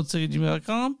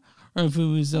moviesdon'tsuck@gmail.com or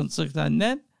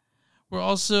moviesdon'tsuck.net. We're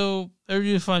also every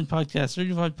you find podcasts. Every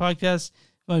you find podcasts,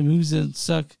 find Movies Don't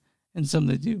Suck and something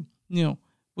they do. Neil,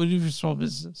 what do you do for small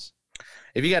business?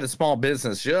 If you got a small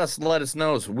business, just let us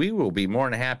know. So we will be more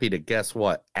than happy to, guess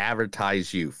what,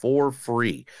 advertise you for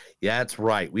free. Yeah, that's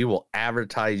right. We will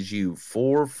advertise you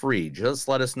for free. Just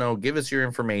let us know. Give us your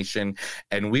information,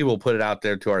 and we will put it out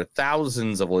there to our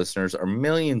thousands of listeners, our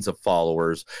millions of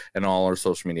followers, and all our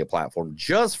social media platforms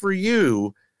just for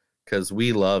you, because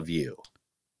we love you.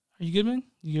 Are you good, man?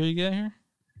 You ready to get out here?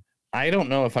 I don't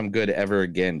know if I'm good ever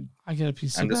again. I got a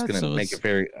piece of I'm just that, going to so make it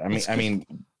very, I mean,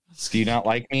 do you not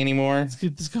like me anymore? Let's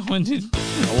get this going, dude.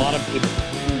 A lot of people.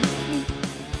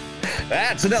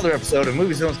 That's another episode of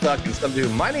Movies Don't Suck and Some Do.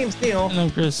 My name's Neil. And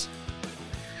I'm Chris.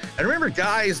 And remember,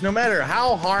 guys, no matter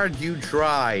how hard you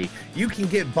try, you can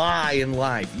get by in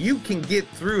life. You can get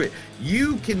through it.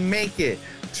 You can make it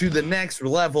to the next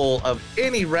level of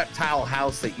any reptile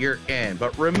house that you're in.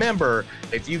 But remember,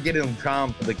 if you get in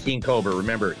trouble with the King Cobra,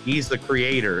 remember, he's the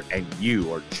creator and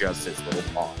you are just his little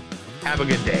pawn. Have a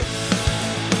good day.